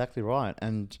 Yeah, exactly right.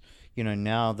 And, you know,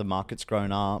 now the market's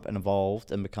grown up and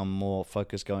evolved and become more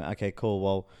focused, going, okay, cool,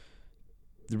 well,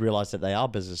 they realize that they are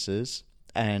businesses.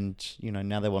 And, you know,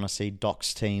 now they want to see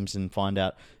docs teams and find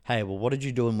out, hey, well, what did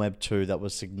you do in Web 2 that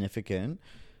was significant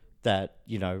that,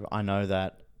 you know, I know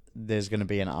that there's going to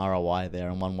be an ROI there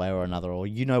in one way or another, or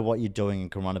you know what you're doing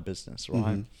and can run a business,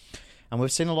 right? And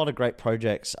we've seen a lot of great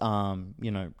projects,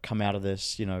 you know, come out of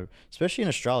this, you know, especially in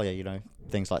Australia, you know,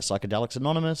 things like Psychedelics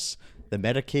Anonymous, the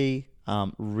MetaKey,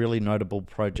 really notable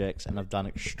projects, and have done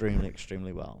extremely,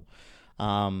 extremely well.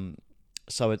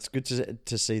 So it's good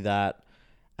to see that.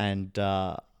 And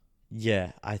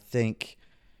yeah, I think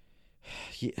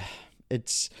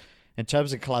it's, in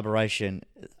terms of collaboration,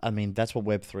 I mean, that's what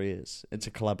Web3 is. It's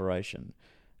a collaboration.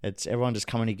 It's everyone just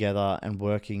coming together and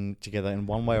working together in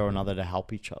one way or another to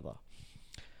help each other.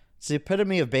 It's the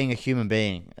epitome of being a human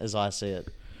being, as I see it.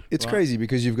 It's right? Crazy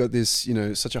because you've got this, you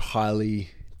know, such a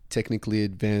highly technically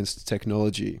advanced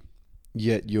technology,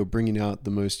 yet you're bringing out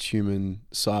the most human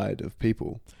side of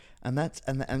people. And that's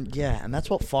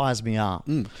what fires me up.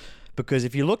 Because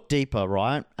if you look deeper,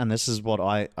 right, and this is what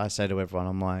I say to everyone,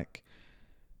 I'm like,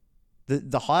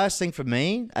 the highest thing for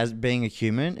me as being a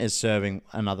human is serving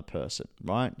another person,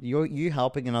 right? You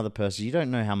helping another person, you don't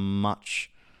know how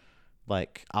much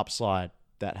like upside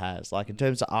that has, like in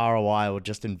terms of ROI or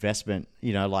just investment,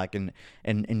 you know, like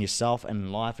in yourself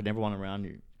and life and everyone around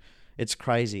you. It's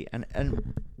crazy.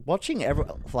 And watching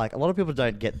like a lot of people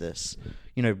don't get this.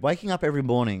 You know, waking up every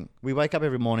morning, we wake up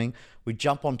every morning, we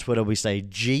jump on Twitter, we say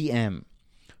GM,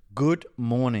 good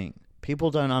morning.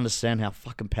 People don't understand how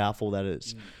fucking powerful that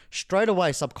is. Straight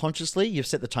away, subconsciously, you've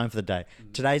set the tone for the day.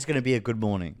 Today's going to be a good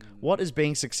morning. What is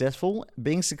being successful?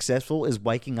 Being successful is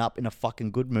waking up in a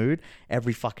fucking good mood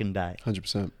every fucking day.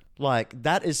 100%. Like,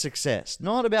 that is success.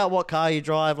 Not about what car you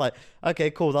drive. Like,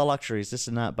 okay, cool, they're luxuries, this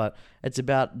and that. But it's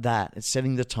about that. It's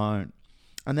setting the tone.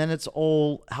 And then it's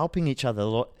all helping each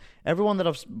other. Everyone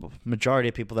majority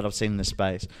of people that I've seen in this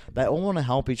space, they all want to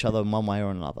help each other in one way or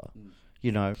another.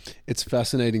 You know, it's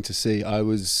fascinating to see. I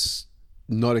was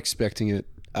not expecting it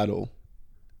at all.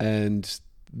 And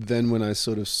then when I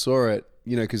sort of saw it,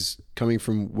 you know, because coming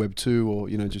from Web2 or,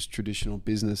 you know, just traditional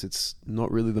business, it's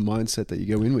not really the mindset that you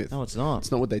go in with. No, it's not.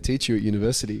 It's not what they teach you at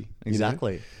university.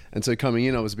 Exactly. You know? And so coming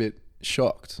in, I was a bit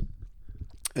shocked.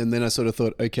 And then I sort of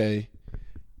thought, okay,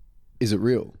 is it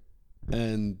real?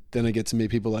 And then I get to meet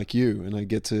people like you, and I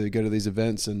get to go to these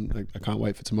events, and I can't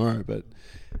wait for tomorrow. But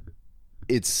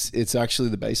it's actually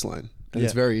the baseline. And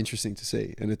it's very interesting to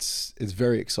see, and it's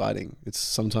very exciting. It's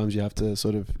sometimes you have to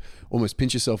sort of almost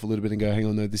pinch yourself a little bit and go, hang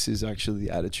on, no, this is actually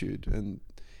the attitude. And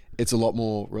it's a lot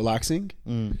more relaxing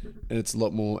and it's a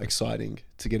lot more exciting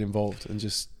to get involved and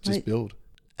just build.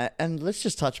 And let's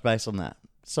just touch base on that.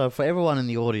 So for everyone in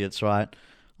the audience, right,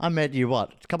 I met you, a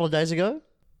couple of days ago?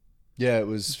 Yeah, it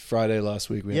was Friday last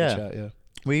week. We had a chat, yeah.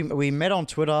 We met on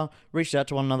Twitter, reached out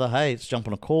to one another. Hey, let's jump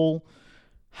on a call.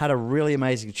 Had a really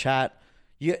amazing chat.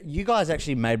 You guys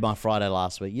actually made my Friday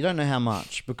last week. You don't know how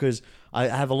much, because I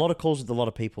have a lot of calls with a lot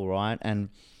of people, right? And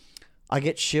I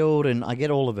get chilled and I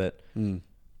get all of it.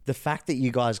 The fact that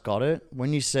you guys got it,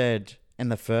 when you said in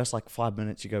the first 5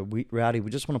 minutes, you go, Rowdy,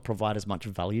 we just want to provide as much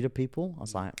value to people. I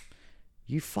was like,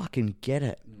 you fucking get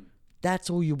it. That's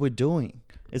all you were doing,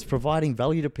 is providing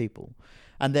value to people.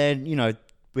 And then, you know,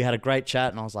 we had a great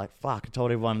chat and I was like, fuck, I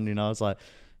told everyone, you know, I was like,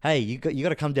 hey, you got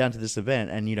to come down to this event.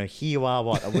 And, you know, here you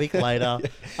are, a week later.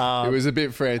 It was a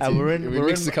bit frantic. We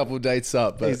mixed a couple of dates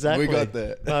up, but we got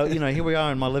there. You know, here we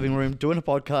are in my living room doing a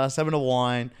podcast, having a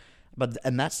wine.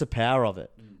 And that's the power of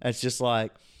it. It's just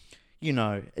like, you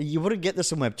know, you wouldn't get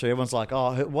this in Web2. Everyone's like,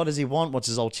 oh, what does he want? What's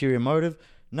his ulterior motive?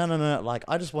 No. Like,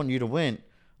 I just want you to win.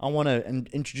 I want to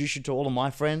introduce you to all of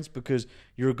my friends because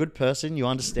you're a good person, you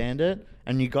understand it,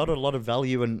 and you got a lot of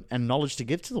value and knowledge to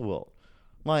give to the world.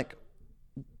 Like,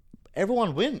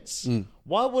 everyone wins.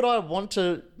 Why would I want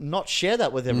to not share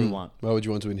that with everyone? Why would you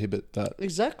want to inhibit that?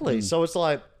 Exactly. So it's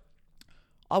like,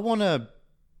 I want to,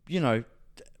 you know,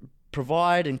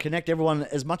 provide and connect everyone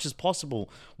as much as possible.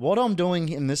 What I'm doing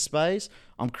in this space,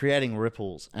 I'm creating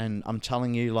ripples, and I'm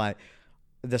telling you, like,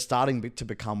 they're starting to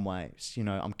become waves. You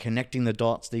know, I'm connecting the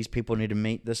dots. These people need to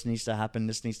meet. This needs to happen.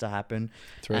 This needs to happen.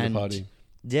 Throw the party.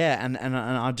 Yeah, and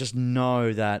I just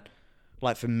know that,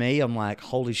 like, for me, I'm like,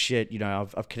 holy shit, you know,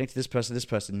 I've connected this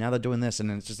person, now they're doing this,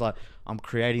 and then it's just like, I'm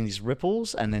creating these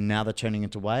ripples, and then now they're turning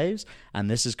into waves, and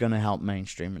this is going to help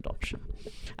mainstream adoption.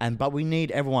 But we need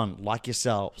everyone like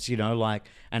yourselves, you know, like,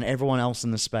 and everyone else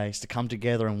in the space to come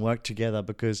together and work together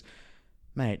because,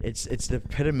 mate, it's the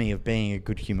epitome of being a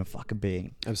good human fucking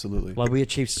being. Absolutely. Like, we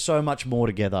achieve so much more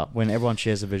together when everyone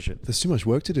shares a vision. There's too much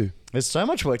work to do. There's so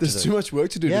much work to do. There's too much work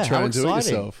to do to try and do it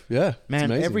yourself. Yeah,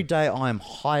 man. Every day I am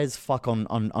high as fuck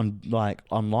on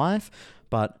life,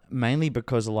 but mainly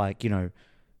because of, like, you know,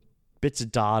 bits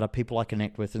of data, people I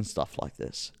connect with and stuff like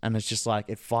this, and it's just like,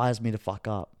 it fires me to fuck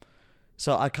up.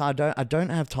 So I don't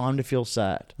have time to feel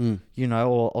sad, you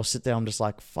know, or sit there. I'm just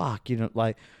like, fuck, you know,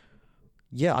 like.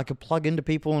 Yeah, I could plug into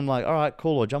people and like, all right,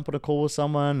 cool, or jump on a call with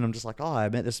someone, and I'm just like, oh, I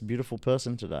met this beautiful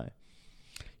person today.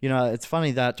 You know, it's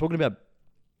funny that talking about,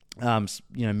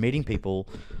 you know, meeting people,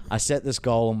 I set this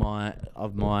goal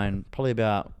of mine probably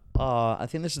about, I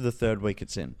think this is the third week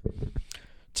it's in,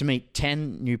 to meet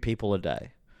 10 new people a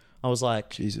day. I was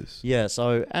like, Jesus. Yeah,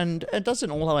 so, and it doesn't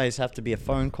always have to be a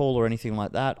phone call or anything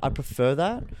like that. I prefer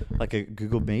that, like a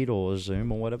Google Meet or a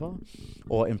Zoom or whatever,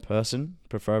 or in person,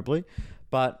 preferably.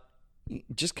 But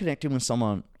just connecting with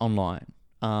someone online,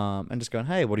 and just going,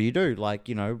 hey, what do you do? Like,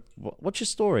 you know, what's your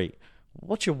story?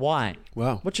 What's your why?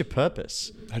 Wow. What's your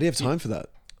purpose? How do you have time for that?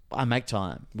 I make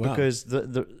time. Wow. Because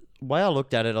the way I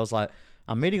looked at it, I was like,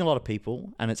 I'm meeting a lot of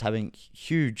people and it's having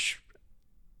huge,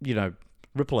 you know,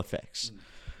 ripple effects.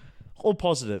 All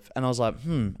positive. And I was like,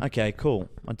 okay, cool.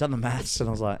 I've done the maths and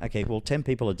I was like, okay, well, 10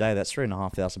 people a day, that's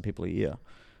 3,500 people a year.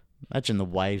 Imagine the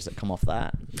waves that come off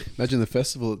that. Imagine the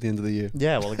festival at the end of the year.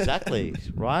 Yeah, well, exactly.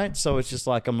 Right? So it's just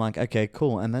like, I'm like, okay,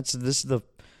 cool. And this is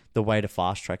the way to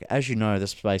fast track it. As you know,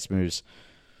 this space moves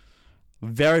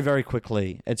very, very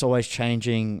quickly. It's always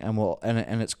changing,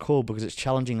 and it's cool because it's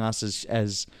challenging us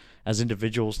as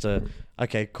individuals to,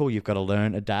 okay, cool, you've got to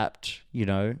learn, adapt, you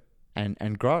know,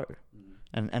 and grow.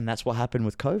 And that's what happened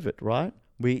with COVID, right?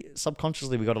 We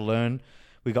subconsciously, we got to learn.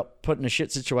 We got put in a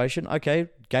shit situation. Okay,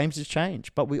 games has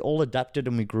changed, but we all adapted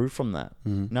and we grew from that.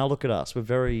 Now look at us. We're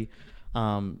very,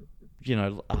 you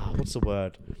know, what's the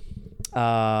word? Fuck,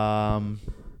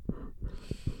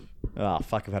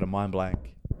 I've had a mind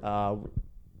blank.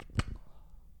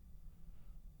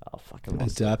 I fucking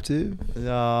lost Adaptive? it.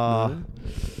 No?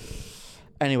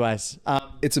 Anyways,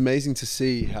 It's amazing to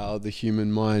see how the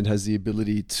human mind has the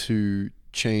ability to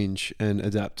change and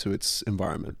adapt to its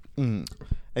environment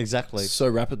exactly. so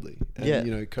rapidly. And, Yeah.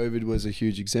 you know, COVID was a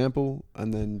huge example.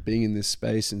 And then being in this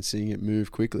space and seeing it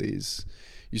move quickly is,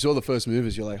 you saw the first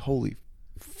movers, you're like, holy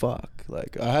fuck.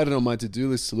 Like, I had it on my to-do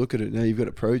list to look at it. Now you've got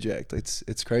a project.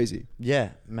 It's crazy. Yeah,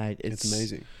 mate. It's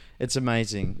amazing. It's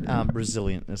amazing.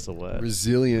 Resilient is the word.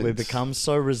 Resilient. We've become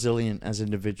so resilient as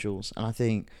individuals. And I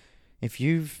think if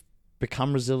you've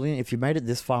become resilient, if you made it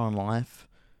this far in life,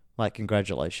 like,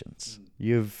 congratulations.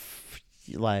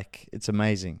 It's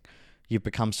amazing. You've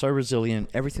become so resilient.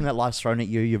 Everything that life's thrown at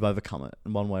you, you've overcome it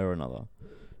in one way or another.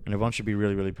 And everyone should be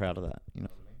really, really proud of that. You know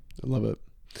what I mean? I love it.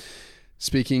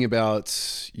 Speaking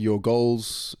about your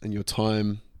goals and your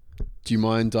time, do you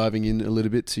mind diving in a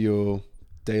little bit to your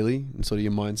daily and sort of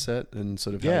your mindset and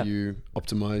sort of how you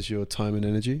optimize your time and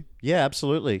energy? Yeah,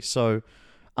 absolutely. So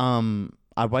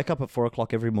I wake up at 4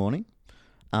 o'clock every morning.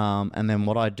 And then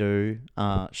what I do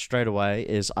straight away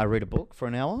is I read a book for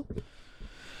an hour.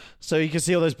 So you can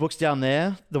see all those books down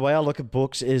there. The way I look at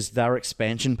books is they're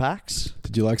expansion packs.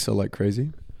 Did you like Sell Like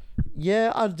Crazy?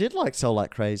 Yeah, I did like Sell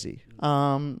Like Crazy.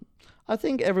 I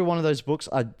think every one of those books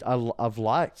I've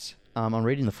liked. I'm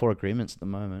reading the 4 Agreements at the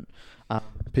moment.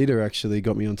 Peter actually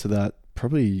got me onto that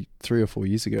probably 3 or 4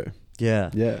 years ago.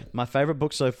 Yeah. My favorite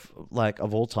book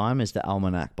of all time is The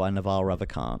Almanac by Naval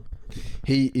Ravikant.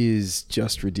 He is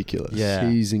just ridiculous. Yeah.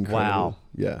 He's incredible. Wow.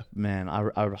 Yeah. Man, I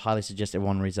would highly suggest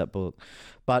everyone reads that book.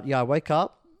 But yeah, I wake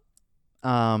up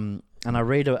and I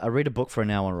read a book for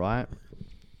an hour, right?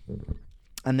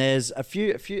 And there's a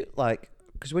few like,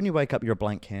 because when you wake up, you're a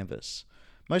blank canvas.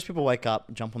 Most people wake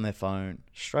up, jump on their phone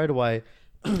straight away.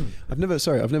 I've never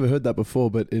heard that before,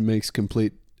 but it makes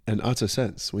complete and utter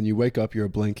sense. When you wake up, you're a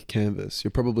blank canvas.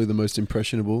 You're probably the most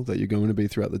impressionable that you're going to be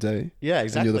throughout the day. Yeah,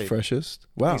 exactly. And you're the freshest.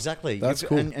 Wow. Exactly. That's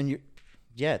cool.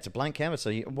 Yeah, it's a blank canvas.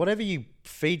 So whatever you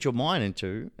feed your mind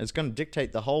into, it's going to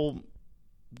dictate the whole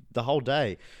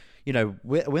day. You know,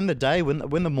 win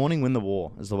the morning, win the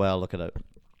war is the way I look at it.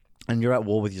 And you're at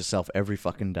war with yourself every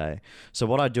fucking day. So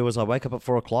what I do is I wake up at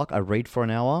 4 o'clock. I read for an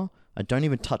hour. I don't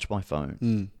even touch my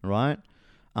phone. Right.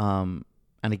 And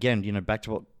again, you know, back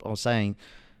to what I was saying,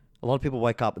 a lot of people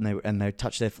wake up and they look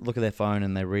at their phone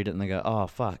and they read it and they go, oh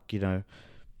fuck, you know,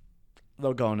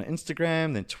 they'll go on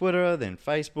Instagram, then Twitter, then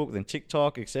Facebook, then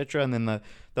TikTok, etc. And then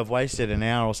they've wasted an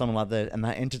hour or something like that, and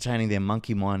they're entertaining their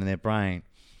monkey mind and their brain.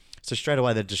 So straight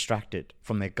away they're distracted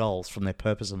from their goals, from their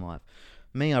purpose in life.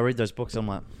 Me, I read those books, I'm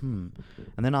like, And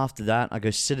then after that, I go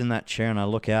sit in that chair and I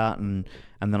look out and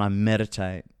then I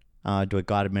meditate. I do a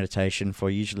guided meditation for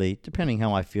usually, depending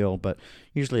how I feel, but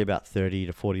usually about 30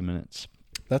 to 40 minutes.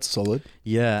 That's solid.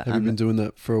 Yeah. Have you been doing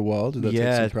that for a while? Did that take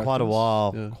some practice? Quite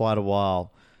a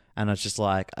while. Yeah. And it's just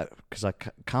like, because I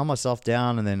calm myself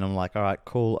down and then I'm like, all right,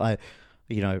 cool.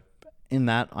 In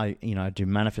that, I do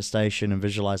manifestation and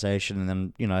visualization and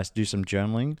then, I do some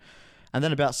journaling. And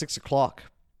then about 6 o'clock,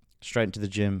 straight into the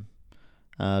gym,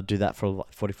 do that for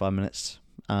like 45 minutes,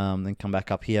 then come back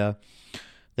up here,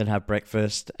 then have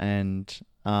breakfast and,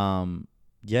 and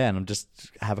I'm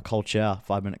just have a cold shower,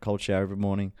 5-minute cold shower every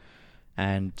morning.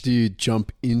 And do you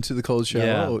jump into the cold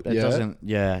shower? Yeah, it doesn't.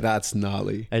 Yeah, that's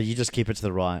gnarly. You just keep it to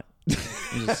the right.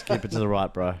 You just keep it to the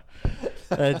right, bro.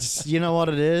 It's, you know what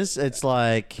it is? It's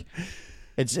like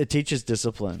it teaches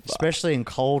discipline, especially in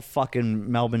cold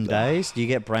fucking Melbourne days. You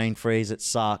get brain freeze. It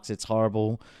sucks. It's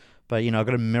horrible. But I've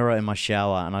got a mirror in my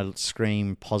shower and I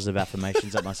scream positive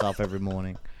affirmations at myself every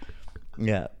morning.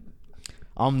 Yeah,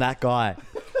 I'm that guy.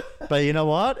 But you know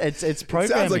what? It's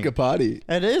programming. It sounds like a party.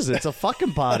 It is. It's a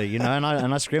fucking party, And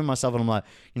I scream at myself and I'm like,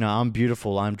 I'm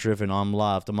beautiful. I'm driven. I'm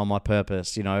loved. I'm on my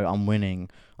purpose. I'm winning.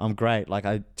 I'm great. Like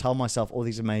I tell myself all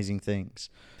these amazing things.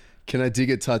 Can I dig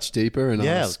a touch deeper and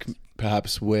ask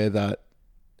perhaps where that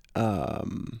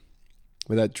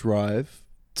drive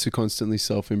to constantly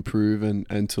self-improve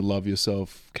and to love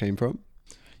yourself came from?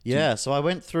 Yeah. So I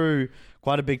went through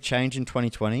quite a big change in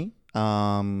 2020.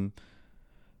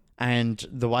 And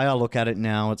the way I look at it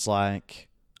now, it's like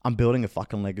I'm building a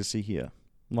fucking legacy here.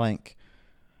 Like,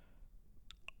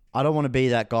 I don't want to be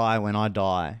that guy when I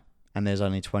die and there's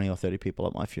only 20 or 30 people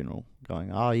at my funeral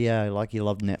going, oh yeah, like he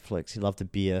loved Netflix, he loved a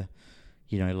beer,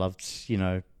 he loved,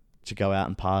 to go out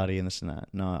and party and this and that.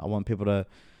 No, I want people to...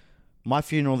 My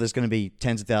funeral, there's going to be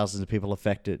tens of thousands of people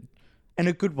affected in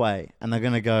a good way. And they're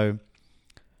going to go,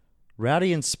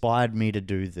 Rowdy inspired me to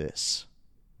do this.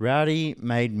 Rowdy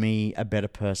made me a better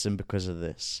person because of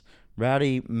this.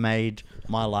 Rowdy made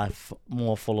my life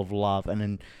more full of love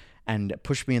and and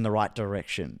push me in the right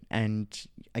direction. And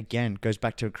again, goes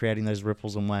back to creating those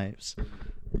ripples and waves.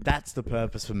 That's the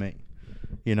purpose for me,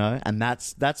 you know, and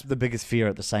that's the biggest fear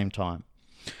at the same time.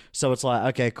 So it's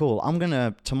like, okay, cool.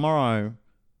 Tomorrow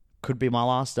could be my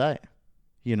last day,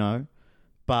 you know,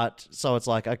 but so it's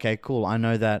like, okay, cool. I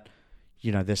know that,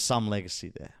 you know, there's some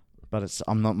legacy there, but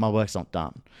my work's not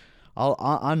done.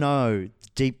 I know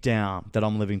deep down that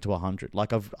I'm living to 100.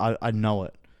 Like I know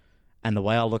it. And the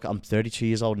way I look, I'm 32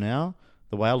 years old now.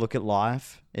 The way I look at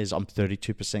life is I'm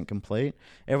 32% complete.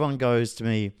 Everyone goes to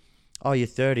me, oh, you're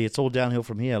 30. It's all downhill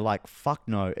from here. Like, fuck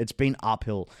no. It's been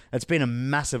uphill. It's been a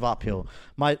massive uphill.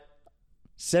 My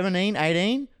 17,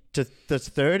 18 to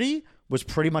 30 was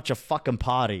pretty much a fucking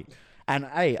party. And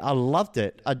hey, I loved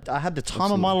it. I had the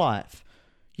time of my life,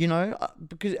 you know,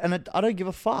 I don't give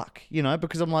a fuck, you know,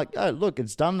 because I'm like, oh, look,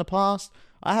 it's done in the past.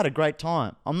 I had a great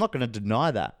time. I'm not going to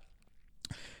deny that.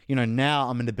 You know, now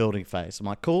I'm in the building phase. I'm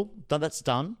like, cool, that's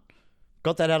done.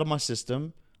 Got that out of my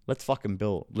system. Let's fucking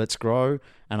build. Let's grow.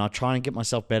 And I try and get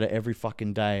myself better every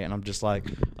fucking day. And I'm just like,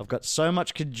 I've got so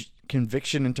much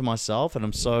conviction into myself, and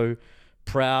I'm so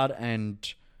proud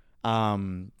and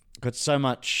got so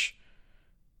much.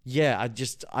 Yeah, I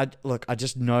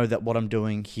just know that what I'm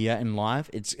doing here in life,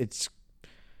 it's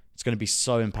going to be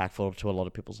so impactful to a lot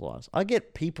of people's lives. I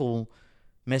get people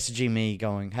messaging me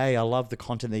going, hey, I love the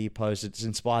content that you post. It's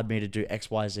inspired me to do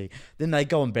X, Y, Z. Then they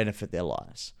go and benefit their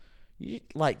lives. Do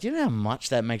you know how much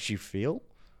that makes you feel?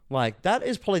 Like, that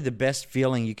is probably the best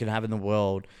feeling you can have in the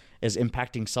world, is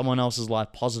impacting someone else's life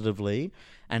positively,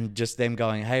 and just them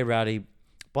going, hey, Rowdy,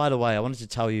 by the way, I wanted to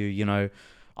tell you, you know,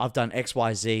 I've done X,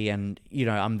 Y, Z, and, you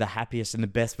know, I'm the happiest and the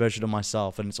best version of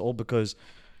myself. And it's all because,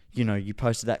 you know, you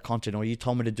posted that content, or you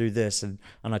told me to do this, and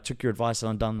I took your advice and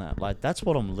I've done that. Like, that's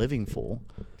what I'm living for.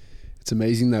 It's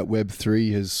amazing that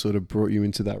Web3 has sort of brought you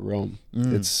into that realm.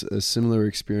 It's a similar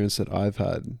experience that I've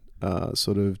had,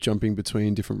 sort of jumping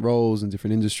between different roles and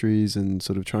different industries, and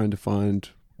sort of trying to find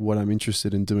what I'm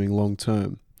interested in doing long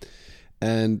term.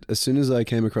 And as soon as I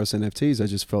came across NFTs, I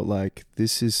just felt like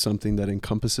this is something that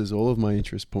encompasses all of my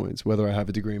interest points, whether I have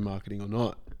a degree in marketing or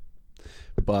not.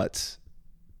 But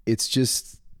it's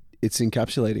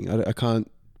encapsulating. I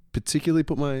can't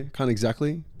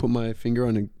exactly put my finger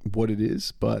on what it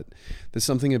is, but there's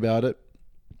something about it,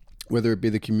 whether it be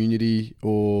the community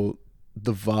or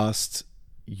the vast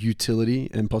utility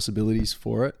and possibilities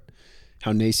for it,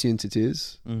 how nascent it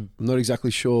is. I'm not exactly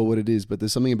sure what it is, but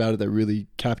there's something about it that really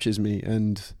captures me,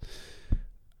 and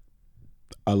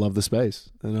I love the space,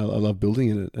 and I love building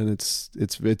in it, and it's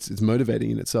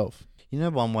motivating in itself. You know,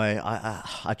 one way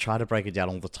I try to break it down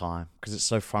all the time because it's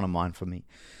so front of mind for me.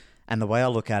 And the way I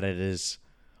look at it is,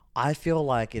 I feel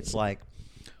like it's like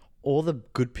all the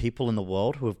good people in the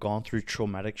world who have gone through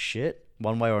traumatic shit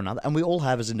one way or another, and we all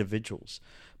have as individuals.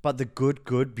 But the good,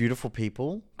 beautiful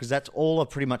people, because that's all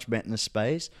I've pretty much met in this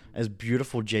space, as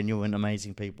beautiful, genuine,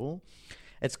 amazing people.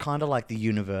 It's kind of like the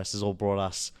universe has all brought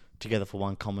us together for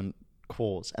one common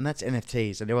cause, and that's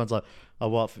NFTs. And everyone's like, oh,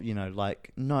 what, you know,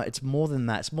 like, no, it's more than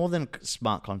that. It's more than a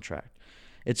smart contract.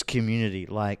 It's community.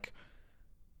 Like,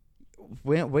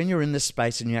 when you're in this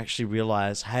space and you actually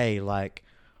realize, hey, like,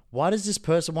 why does this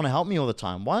person want to help me all the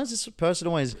time? Why is this person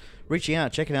always reaching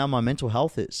out, checking out how my mental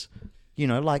health is? You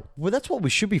know, like, well, that's what we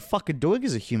should be fucking doing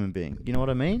as a human being. You know what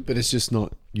I mean? But it's just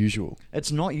not usual.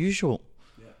 It's not usual.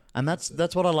 Yeah. And that's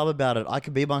what I love about it. I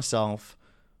can be myself.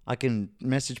 I can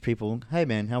message people, hey,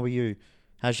 man, how are you?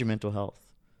 How's your mental health?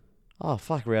 Oh,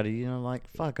 fuck, Rowdy. You know, like,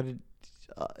 fuck, I did,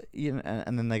 you know,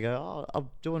 and then they go, oh, I'm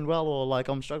doing well, or like,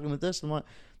 I'm struggling with this. And I'm like,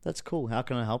 that's cool. How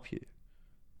can I help you?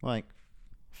 Like,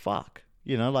 fuck.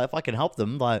 You know, like, if I can help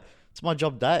them, like, it's my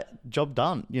job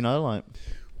done, you know, like.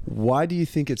 Why do you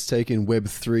think it's taken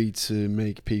Web3 to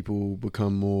make people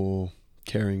become more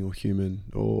caring or human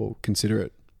or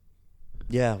considerate?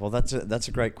 Yeah, well, that's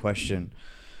a great question.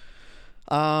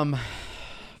 I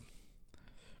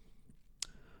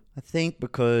think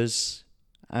because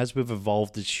as we've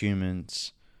evolved as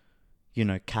humans, you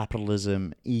know,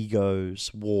 capitalism,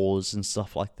 egos, wars, and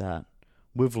stuff like that,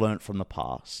 we've learnt from the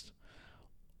past.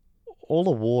 All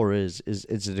a war is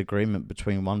an agreement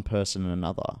between one person and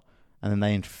another. And then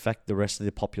they infect the rest of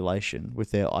the population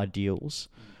with their ideals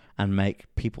and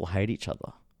make people hate each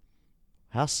other.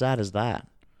 How sad is that?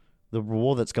 The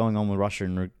war that's going on with Russia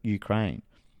and Ukraine,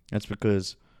 it's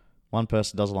because one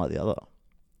person doesn't like the other.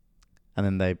 And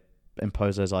then they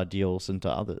impose those ideals into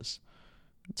others.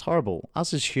 It's horrible.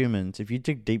 Us as humans, if you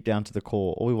dig deep down to the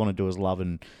core, all we want to do is love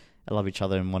each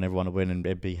other and want everyone to win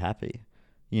and be happy.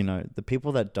 You know, the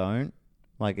people that don't,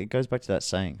 like, it goes back to that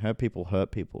saying, hurt people,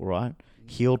 right?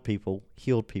 Healed people,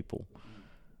 healed people.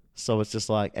 So it's just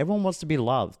like everyone wants to be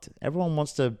loved. Everyone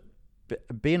wants to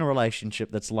be in a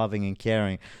relationship that's loving and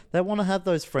caring. They want to have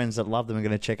those friends that love them and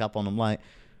going to check up on them. Like,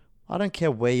 I don't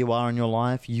care where you are in your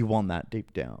life, you want that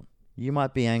deep down. You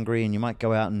might be angry and you might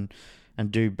go out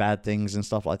and do bad things and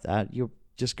stuff like that. You'll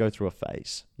just go through a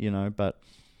phase, but,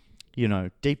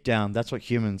 deep down, that's what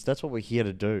we're here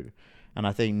to do. And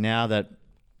I think now that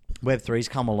Web3's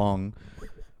come along,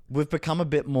 we've become a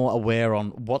bit more aware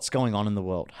on what's going on in the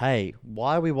world. Hey,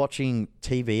 why are we watching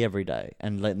TV every day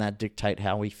and letting that dictate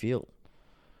how we feel?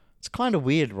 It's kind of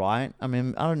weird, right? I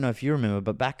mean, I don't know if you remember,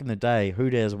 but back in the day, Who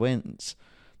Dares Wins,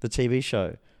 the TV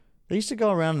show, they used to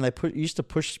go around and used to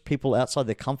push people outside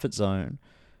their comfort zone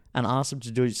and ask them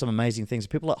to do some amazing things.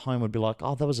 People at home would be like,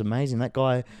 oh, that was amazing. That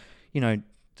guy,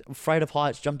 afraid of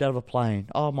heights, jumped out of a plane.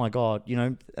 Oh my God,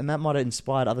 and that might have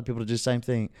inspired other people to do the same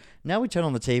thing. Now we turn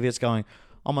on the TV, it's going,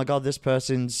 oh my God, this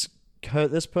person's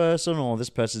hurt this person or this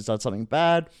person's done something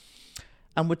bad.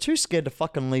 And we're too scared to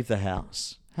fucking leave the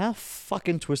house. How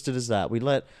fucking twisted is that? We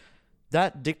let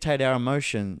that dictate our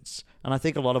emotions. And I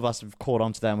think a lot of us have caught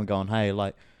on to that and we're going, hey,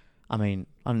 I don't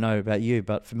know about you,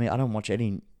 but for me, I don't watch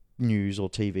any news or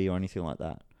TV or anything like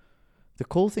that. The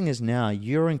cool thing is now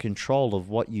you're in control of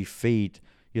what you feed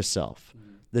yourself.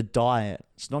 The diet.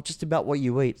 It's not just about what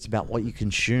you eat. It's about what you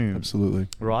consume. Absolutely.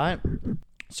 Right?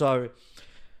 So,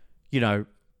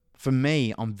 for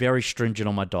me, I'm very stringent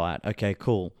on my diet. Okay,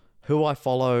 cool. Who I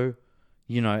follow,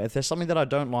 if there's something that I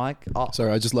don't like.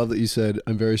 Sorry, I just love that you said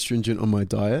I'm very stringent on my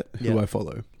diet, who I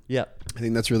follow. Yeah. I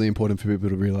think that's really important for people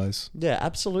to realize. Yeah,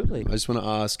 absolutely. I just want to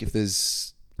ask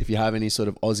if you have any sort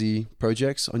of Aussie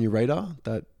projects on your radar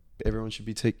that everyone should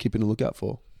be keeping a lookout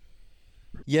for.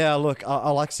 Yeah, look, I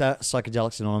like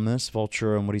Psychedelics Anonymous,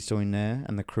 Vulture and what he's doing there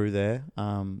and the crew there.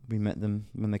 We met them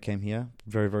when they came here.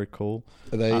 Very, very cool.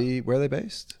 Where are they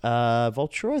based?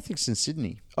 Vulture, I think, is in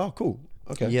Sydney. Oh, cool.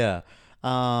 Okay. Yeah.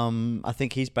 I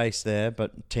think he's based there,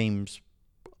 but teams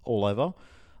all over.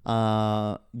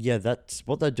 That's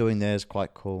what they're doing there is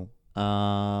quite cool.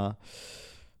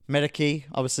 Medikey,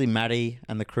 obviously Maddie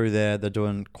and the crew there, they're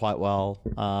doing quite well.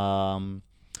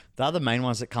 The other main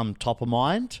ones that come top of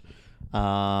mind,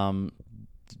 that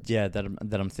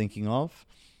I'm thinking of.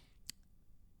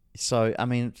 So, I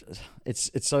mean,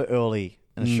 it's so early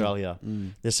in Australia.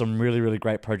 There's some really, really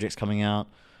great projects coming out.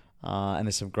 And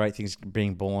there's some great things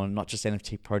being born, not just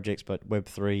NFT projects, but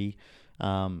Web3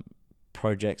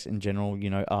 projects in general.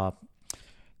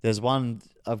 There's one,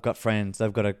 I've got friends,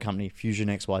 they've got a company, Fusion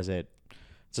XYZ.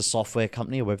 It's a software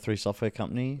company, a Web3 software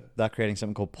company. They're creating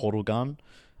something called Portal Gun.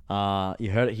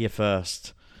 You heard it here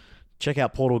first. Check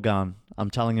out Portal Gun. I'm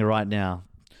telling you right now.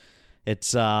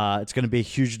 It's going to be a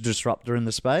huge disruptor in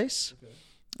the space.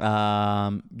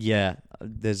 Okay.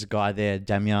 There's a guy there,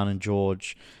 Damian and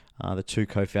George, the two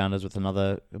co-founders with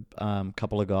another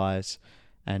couple of guys,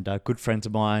 and good friends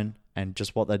of mine, and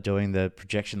just what they're doing, the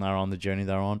projection they're on, the journey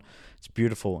they're on. It's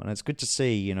beautiful, and it's good to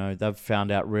see, they've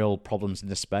found out real problems in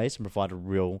this space and provided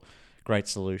real great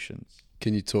solutions.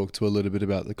 Can you talk to a little bit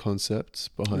about the concepts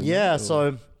behind it? Yeah,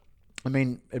 so, I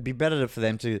mean, it'd be better for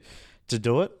them to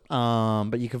do it,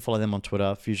 but you can follow them on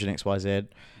Twitter, Fusion XYZ.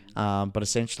 But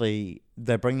essentially,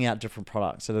 they're bringing out different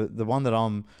products. So the one that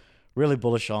I'm really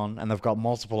bullish on, and they've got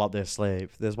multiple up their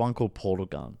sleeve, there's one called Portal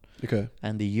Gun. Okay.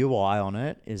 And the UI on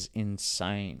it is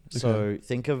insane. Okay. So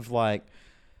think of like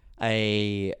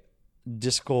a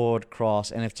Discord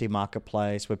cross NFT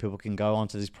marketplace where people can go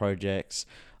onto these projects.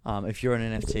 If you're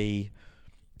an NFT,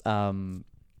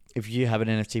 if you have an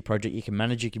NFT project, you can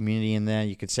manage your community in there.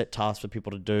 You can set tasks for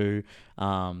people to do.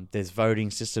 There's voting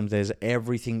systems. There's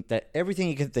everything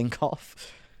you can think of.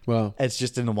 Wow. It's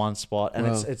just in the one spot. And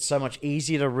it's so much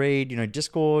easier to read.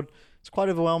 Discord, it's quite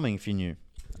overwhelming if you're new.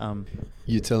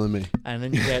 You're telling me. And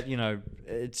then you get,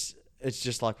 it's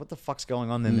just like, what the fuck's going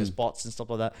on then? There's bots and stuff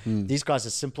like that. These guys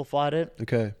have simplified it.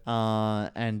 Okay.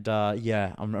 I'm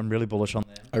really bullish on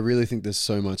that. I really think there's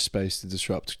so much space to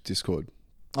disrupt Discord.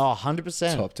 Oh,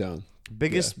 100%. Top down.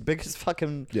 Biggest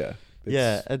fucking... Yeah.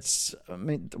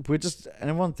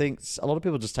 Everyone thinks, a lot of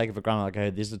people just take it for granted, like,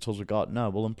 hey, these are the tools we got. No,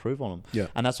 we'll improve on them. Yeah.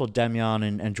 And that's what Damian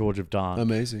and George have done.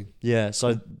 Amazing. Yeah.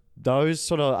 So those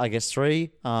sort of, I guess,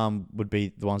 three would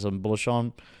be the ones I'm bullish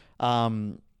on.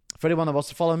 For anyone that wants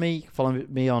to follow me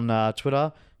on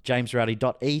Twitter,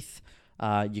 jamesrowdy.eth.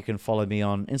 You can follow me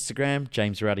on Instagram,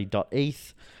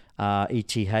 jamesrowdy.eth.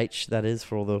 ETH, that is,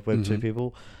 for all the Web2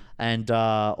 people. And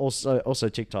also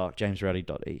TikTok,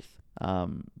 jamesrowdy.eth.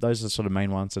 Those are the sort of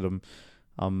main ones that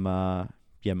I'm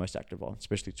most active on,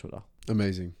 especially Twitter.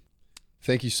 Amazing.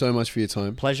 Thank you so much for your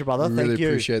time. Pleasure, brother. Thank you. Really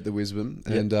appreciate the wisdom,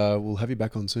 and we'll have you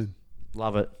back on soon.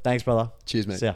 Love it. Thanks, brother. Cheers, mate. See ya.